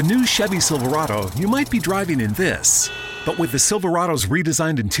 With the new Chevy Silverado, you might be driving in this. But with the Silverado's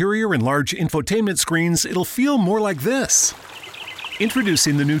redesigned interior and large infotainment screens, it'll feel more like this.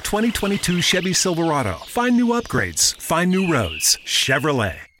 Introducing the new 2022 Chevy Silverado. Find new upgrades. Find new roads.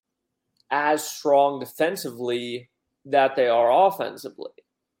 Chevrolet. As strong defensively that they are offensively.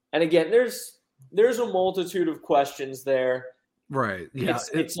 And again, there's a multitude of questions there. Right. Yeah.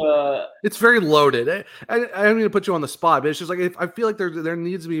 It's very loaded. I don't mean to put you on the spot, but it's just like I feel like there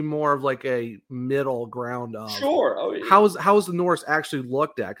needs to be more of like a middle ground of sure. Oh, yeah. How is the Norris actually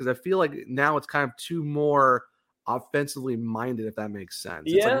looked at? Because I feel like now it's kind of too more offensively minded, if that makes sense.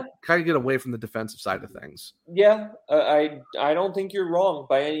 It's like kind of get away from the defensive side of things. Yeah, I don't think you're wrong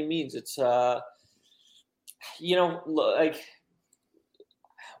by any means. It's like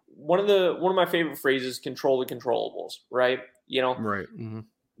one of my favorite phrases, control the controllables, right? Right. Mm-hmm.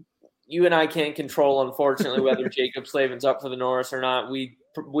 You and I can't control, unfortunately, whether Jacob Slavin's up for the Norris or not. We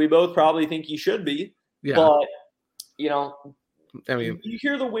both probably think he should be. Yeah. But, I mean, you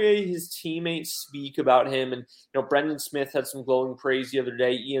hear the way his teammates speak about him, and Brendan Smith had some glowing praise the other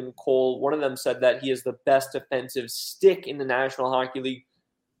day. Ian Cole, one of them said that he is the best defensive stick in the National Hockey League.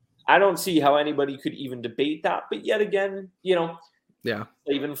 I don't see how anybody could even debate that. But yet again,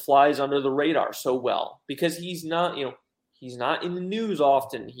 Slavin flies under the radar so well because he's not, he's not in the news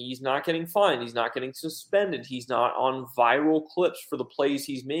often. He's not getting fined. He's not getting suspended. He's not on viral clips for the plays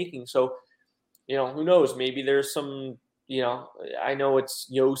he's making. So, who knows? Maybe there's some, I know it's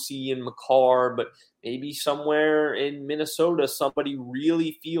Yossi and Makar, but maybe somewhere in Minnesota, somebody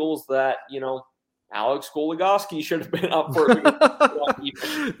really feels that, Alex Goligoski should have been up for it. I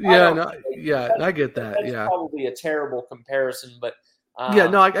get that. That's probably a terrible comparison, but I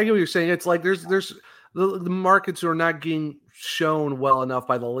get what you're saying. It's like there's the markets are not getting shown well enough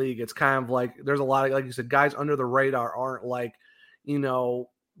by the league. It's kind of like there's a lot of, like you said, guys under the radar aren't like,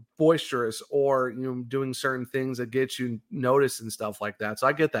 boisterous or, doing certain things that get you noticed and stuff like that. So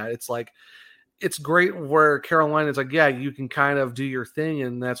I get that. It's like, it's great where Carolina is like, yeah, you can kind of do your thing.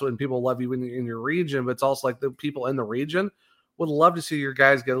 And that's when people love you in your region. But it's also like the people in the region would love to see your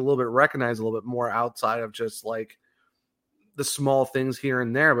guys get a little bit recognized a little bit more outside of just like the small things here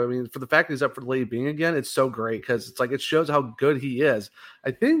and there. But I mean, for the fact that he's up for the Lady Byng again, it's so great because it's like it shows how good he is. I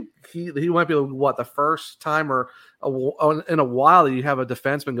think he might be the first time or in a while that you have a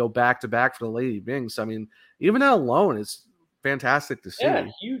defenseman go back to back for the Lady Byng. So I mean, even that alone is fantastic to see. Yeah,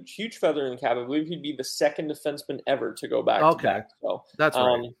 huge feather in the cap. I believe he'd be the second defenseman ever to go back to back. So that's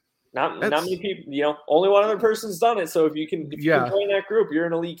right. Not many people, only one other person's done it. So if you can join that group, you're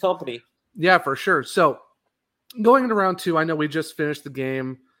an elite company. Yeah, for sure. So going into round 2, I know we just finished the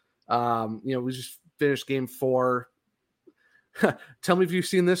game. We just finished game 4. Tell me if you've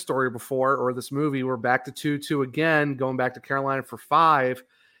seen this story before or this movie. We're back to 2-2 again, going back to Carolina for 5.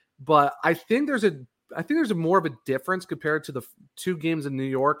 But I think there's a more of a difference compared to the 2 games in New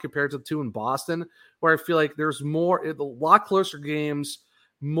York compared to the 2 in Boston, where I feel like there's a lot closer games,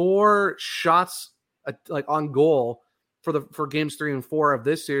 more shots like on goal for games 3 and 4 of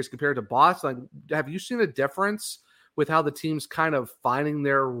this series compared to Boston. Like, have you seen a difference with how the team's kind of finding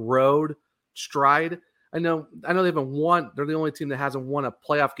their road stride? I know they haven't won. They're the only team that hasn't won a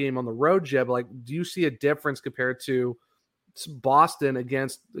playoff game on the road yet. But like, do you see a difference compared to Boston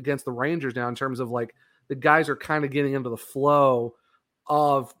against the Rangers now in terms of like the guys are kind of getting into the flow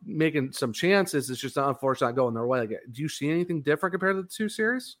of making some chances. It's just unfortunately not going their way. Like, do you see anything different compared to the two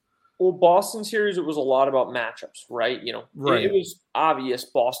series? Well, Boston series, it was a lot about matchups, right? Right. It was obvious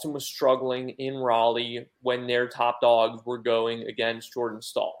Boston was struggling in Raleigh when their top dogs were going against Jordan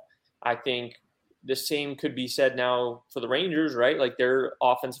Staal. I think the same could be said now for the Rangers, right? Like, their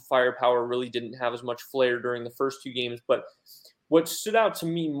offensive firepower really didn't have as much flair during the first two games. But what stood out to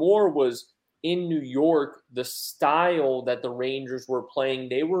me more was in New York, the style that the Rangers were playing.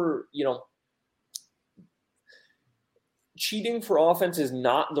 They were, cheating for offense is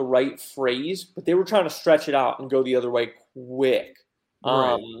not the right phrase, but they were trying to stretch it out and go the other way quick.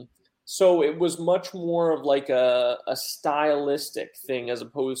 Right. So it was much more of like a stylistic thing as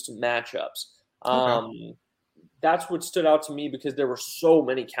opposed to matchups. Okay. That's what stood out to me because there were so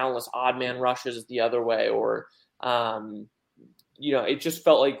many countless odd man rushes the other way, or, it just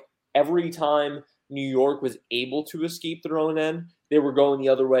felt like every time New York was able to escape their own end, they were going the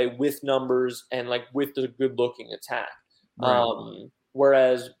other way with numbers and like with the good looking attack. Right.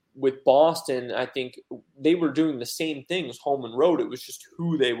 Whereas with Boston, I think they were doing the same things home and road. It was just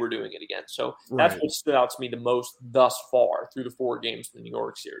who they were doing it against. So that's what stood out to me the most thus far through the 4 games in the New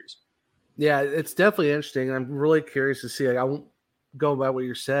York series. Yeah, it's definitely interesting. I'm really curious to see. Like, I won't go by what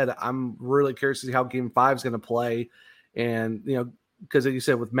you said. I'm really curious to see how Game 5 is going to play, and because like you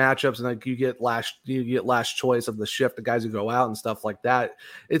said, with matchups and like you get last choice of the shift, the guys who go out and stuff like that.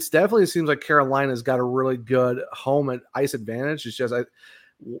 It's definitely seems like Carolina's got a really good home and ice advantage. It's just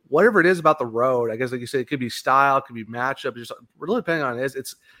whatever it is about the road. I guess like you said, it could be style, it could be matchup. Just really depending on it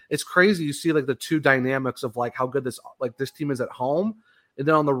is. It's crazy. You see like the two dynamics of like how good this team is at home. And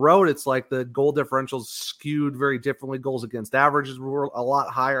then on the road, it's like the goal differentials skewed very differently. Goals against averages were a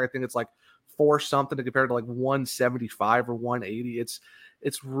lot higher. I think it's like 4 something to compare to like 175 or 180.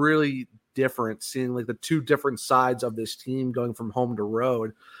 It's really different seeing like the two different sides of this team going from home to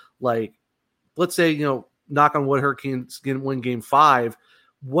road. Like, let's say, knock on wood, Hurricanes win Game 5.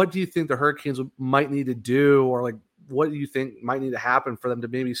 What do you think the Hurricanes might need to do, or like what do you think might need to happen for them to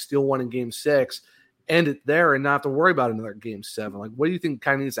maybe steal one in Game 6? End it there and not have to worry about another Game 7. Like, what do you think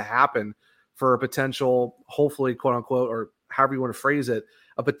kind of needs to happen for a potential, hopefully, quote unquote, or however you want to phrase it,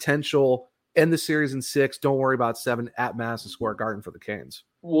 a potential end the series in 6, don't worry about 7 at Madison Square Garden for the Canes?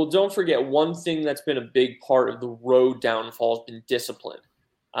 Well, don't forget one thing that's been a big part of the road downfall has been discipline.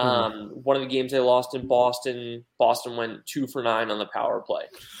 One of the games they lost in Boston went 2 for 9 on the power play.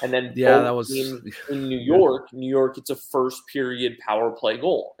 And then that was in New York, it's a first period power play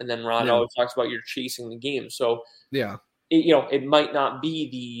goal. And then Ron always talks about you're chasing the game. So it might not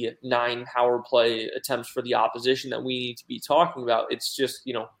be the 9 power play attempts for the opposition that we need to be talking about. It's just,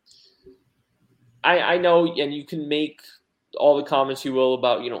 I know, and you can make all the comments you will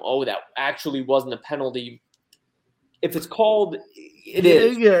about, that actually wasn't a penalty. If it's called, it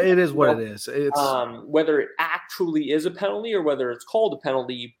is. Yeah, it is what it is. It's whether it actually is a penalty or whether it's called a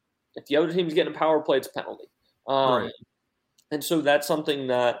penalty. If the other team's getting a power play, it's a penalty. Right. And so that's something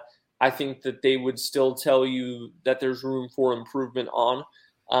that I think that they would still tell you that there's room for improvement on.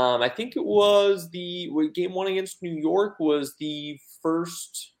 I think it was Game 1 against New York was the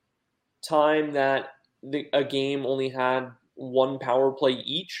first time that a game only had 1 power play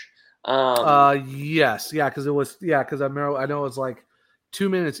each. Yes, because it was because I know it was like 2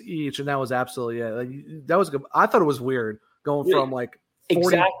 minutes each, and that was absolutely like that was good. I thought it was weird going from like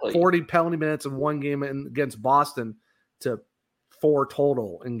 40 penalty minutes in one game against Boston to 4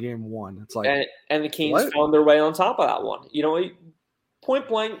 total in Game 1. It's like and the Canes found their way on top of that one. Point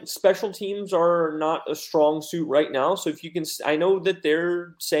blank, special teams are not a strong suit right now. So if you can, I know that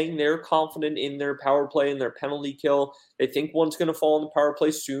they're saying they're confident in their power play and their penalty kill. They think one's going to fall in the power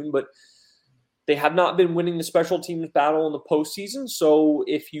play soon, but they have not been winning the special teams battle in the postseason. So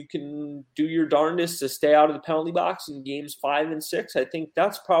if you can do your darndest to stay out of the penalty box in games 5 and 6, I think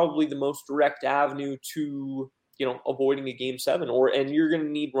that's probably the most direct avenue to avoiding a Game 7. And you're going to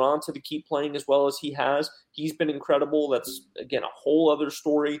need Ronta to keep playing as well as he has. He's been incredible. That's, again, a whole other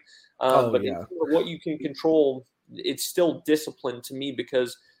story. But what you can control, it's still discipline to me,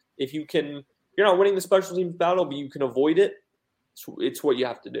 because if you're not winning the special teams battle, but you can avoid it, it's what you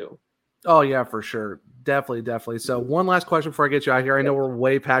have to do. Oh, yeah, for sure. Definitely. So one last question before I get you out here. I know we're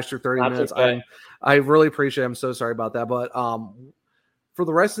way past your 30 minutes. Okay. I really appreciate it. I'm so sorry about that. But for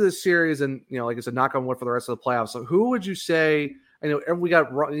the rest of this series, and like I said, knock on wood for the rest of the playoffs. So who would you say? I know we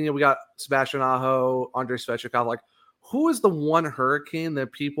got Sebastian Aho, Andrei Svechnikov. Like, who is the one Hurricane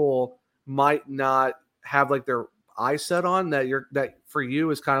that people might not have like their eye set on that for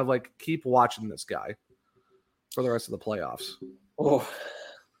you is kind of like keep watching this guy for the rest of the playoffs? Oh,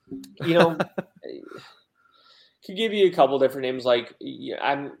 Could give you a couple different names. Like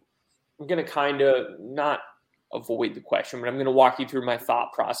I'm going to kind of not avoid the question, but I'm going to walk you through my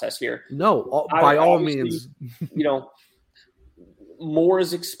thought process here. No, by all means. More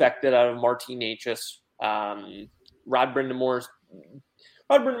is expected out of Martin Necas. Rod Brind'Amour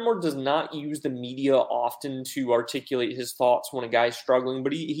does not use the media often to articulate his thoughts when a guy's struggling,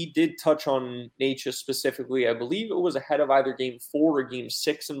 but he did touch on Necas specifically. I believe it was ahead of either Game 4 or Game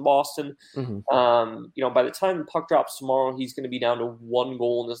 6 in Boston. Mm-hmm. By the time the puck drops tomorrow, he's going to be down to 1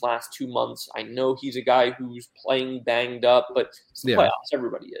 goal in his last 2 months. I know he's a guy who's playing banged up, but it's the playoffs.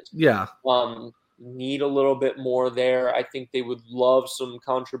 Everybody is. Yeah. Need a little bit more there. I think they would love some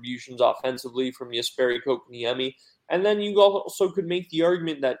contributions offensively from Jesperi Kotkaniemi. And then you also could make the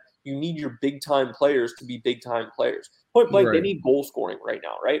argument that you need your big-time players to be big-time players. Point blank, they need goal scoring right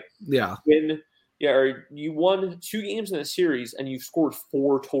now, right? Yeah. You won 2 games in a series, and you've scored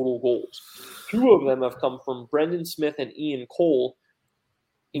 4 total goals. 2 of them have come from Brendan Smith and Ian Cole.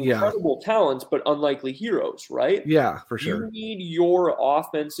 Incredible talents, but unlikely heroes, right? Yeah, for sure. You need your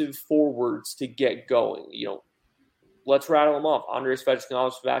offensive forwards to get going. Let's rattle them off. Andrei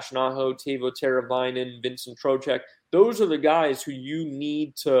Svechnikov, Sebastian Aho, Teuvo Teravainen, Vincent Trocheck. Those are the guys who you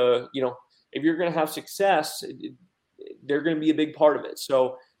need to, if you're going to have success, they're going to be a big part of it.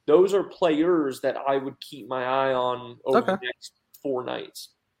 So those are players that I would keep my eye on over the next 4 nights.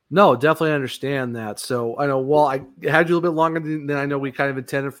 No, definitely understand that. So I know, Walt, I had you a little bit longer than I know we kind of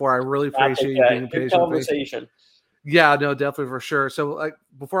intended for. I really appreciate you being patient. Conversation. Yeah, no, definitely for sure. So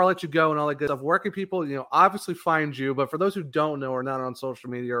before I let you go and all that good stuff, where can people, obviously find you? But for those who don't know or not on social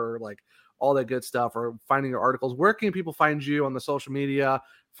media or all that good stuff or finding your articles, where can people find you on the social media,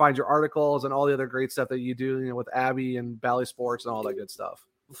 find your articles and all the other great stuff that you do, with Abby and Bally Sports and all that good stuff?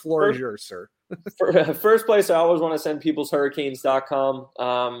 The floor is yours, sir. First place, I always want to send people's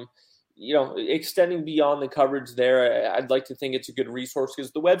hurricanes.com. Extending beyond the coverage there, I'd like to think it's a good resource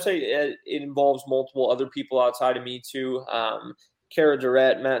because the website, it involves multiple other people outside of me too. Kara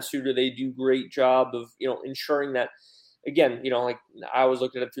Durrett, Matt Suter, they do great job of, ensuring that, again, I always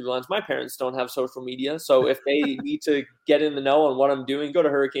looked at it through the lens. My parents don't have social media. So if they need to get in the know on what I'm doing, go to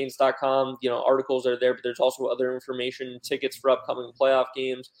hurricanes.com. Articles are there, but there's also other information, tickets for upcoming playoff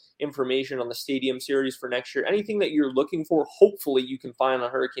games, information on the stadium series for next year. Anything that you're looking for, hopefully you can find on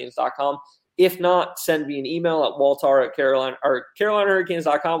hurricanes.com. If not, send me an email at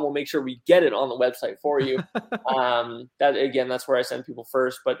waltar@carolinahurricanes.com. We'll make sure we get it on the website for you. That's where I send people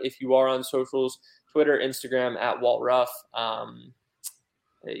first. But if you are on socials, Twitter, Instagram at Walt Ruff.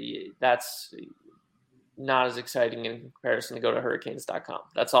 That's not as exciting in comparison to go to hurricanes.com.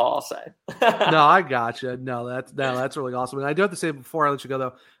 That's all I'll say. No, I gotcha. No, that's really awesome. And I do have to say before I let you go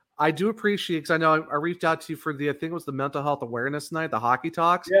though, I do appreciate, because I know I reached out to you for I think it was the mental health awareness night, the hockey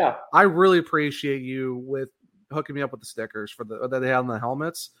talks. Yeah. I really appreciate you with hooking me up with the stickers that they had on the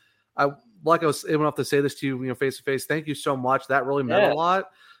helmets. I was able enough to say this to you, face to face. Thank you so much. That really meant a lot.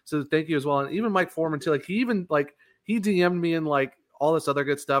 So thank you as well. And even Mike Foreman too. He DM'd me and all this other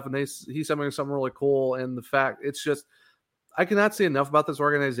good stuff, and he sent me something really cool. And the fact, it's just, I cannot say enough about this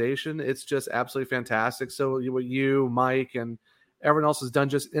organization. It's just absolutely fantastic. So what you, Mike, and everyone else has done,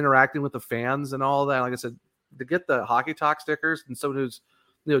 just interacting with the fans and all that. Like I said, to get the hockey talk stickers and someone who's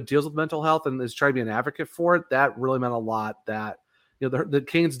deals with mental health and is trying to be an advocate for it, that really meant a lot. That the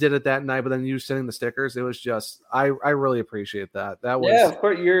Canes did it that night, but then you sending the stickers, it was just, I really appreciate that. That was, of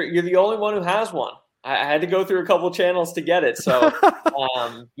course, you're the only one who has one. I had to go through a couple channels to get it. So,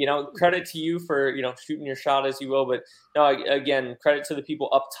 credit to you for, shooting your shot as you will. But no, again, credit to the people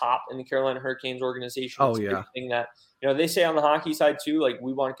up top in the Carolina Hurricanes organization. Oh, yeah. Thing that, they say on the hockey side too,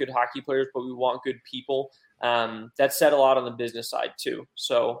 we want good hockey players, but we want good people. That said a lot on the business side too.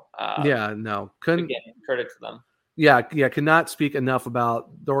 So, again, credit to them. Yeah, cannot speak enough about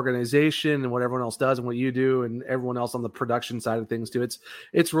the organization and what everyone else does and what you do and everyone else on the production side of things too.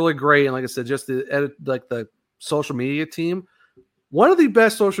 It's really great. And like I said, just the social media team, one of the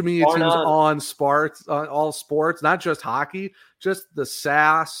best social media teams on sports, on all sports, not just hockey, just the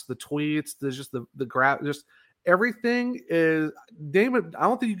sass, the tweets, just the just everything is name it. I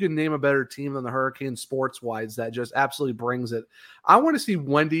don't think you can name a better team than the Hurricanes sports wise that just absolutely brings it. I want to see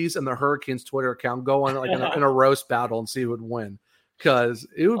Wendy's and the Hurricanes Twitter account go on in a roast battle and see who would win, because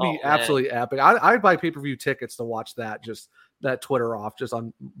it would be absolutely epic. I'd buy pay-per-view tickets to watch that, just that Twitter off just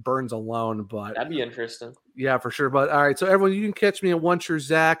on Burns alone. But that'd be interesting. Yeah, for sure. But all right, so everyone, you can catch me at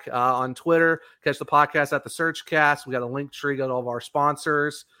OneTrueZach on Twitter. Catch the podcast at the Searchcast. We got a link tree, got all of our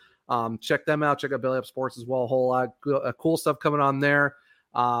sponsors. Check them out. Check out Belly Up Sports as well. A whole lot of cool stuff coming on there.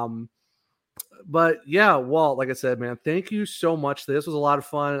 But yeah, Walt, like I said, man, thank you so much. This was a lot of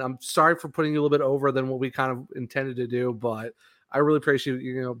fun. I'm sorry for putting you a little bit over than what we kind of intended to do, but I really appreciate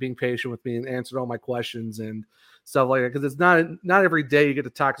you being patient with me and answering all my questions and stuff like that. Because it's not every day you get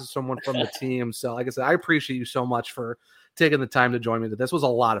to talk to someone from the team. So, like I said, I appreciate you so much for taking the time to join me. This was a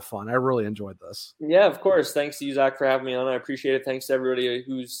lot of fun. I really enjoyed this. Yeah, of course. Thanks to you, Zach, for having me on. I appreciate it. Thanks to everybody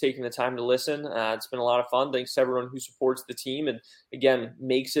who's taking the time to listen. It's been a lot of fun. Thanks to everyone who supports the team and, again,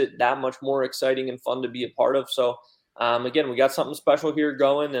 makes it that much more exciting and fun to be a part of. So, again, we got something special here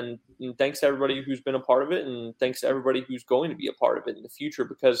going, and thanks to everybody who's been a part of it, and thanks to everybody who's going to be a part of it in the future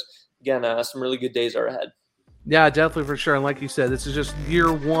because, again, some really good days are ahead. Yeah, definitely, for sure. And like you said, this is just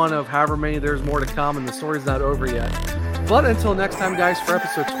year one of however many there's more to come, and the story's not over yet. But until next time, guys, for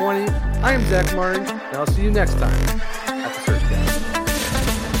episode 20, I am Zach Martin, and I'll see you next time at the Search Cast.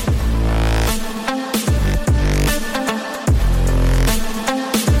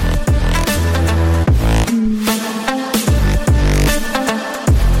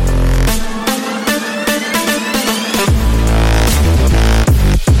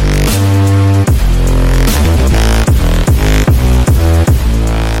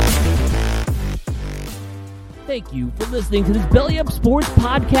 Thank you for listening to this Belly Up Sports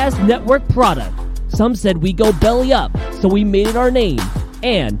Podcast Network product. Some said we go belly up, so we made it our name,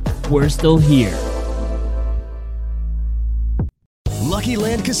 and we're still here. Lucky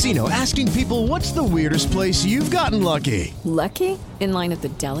Land Casino, asking people, what's the weirdest place you've gotten lucky? Lucky? In line at the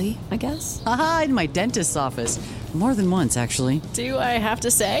deli, I guess? Aha, in my dentist's office. More than once, actually. Do I have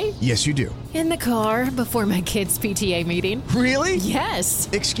to say? Yes, you do. In the car before my kids' PTA meeting. Really? Yes.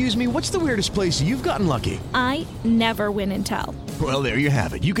 Excuse me, what's the weirdest place you've gotten lucky? I never win and tell. Well, there you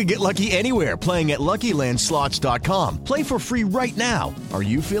have it. You can get lucky anywhere, playing at LuckyLandSlots.com. Play for free right now. Are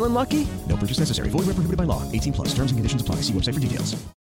you feeling lucky? No purchase necessary. Void where prohibited by law. 18+. Terms and conditions apply. See website for details.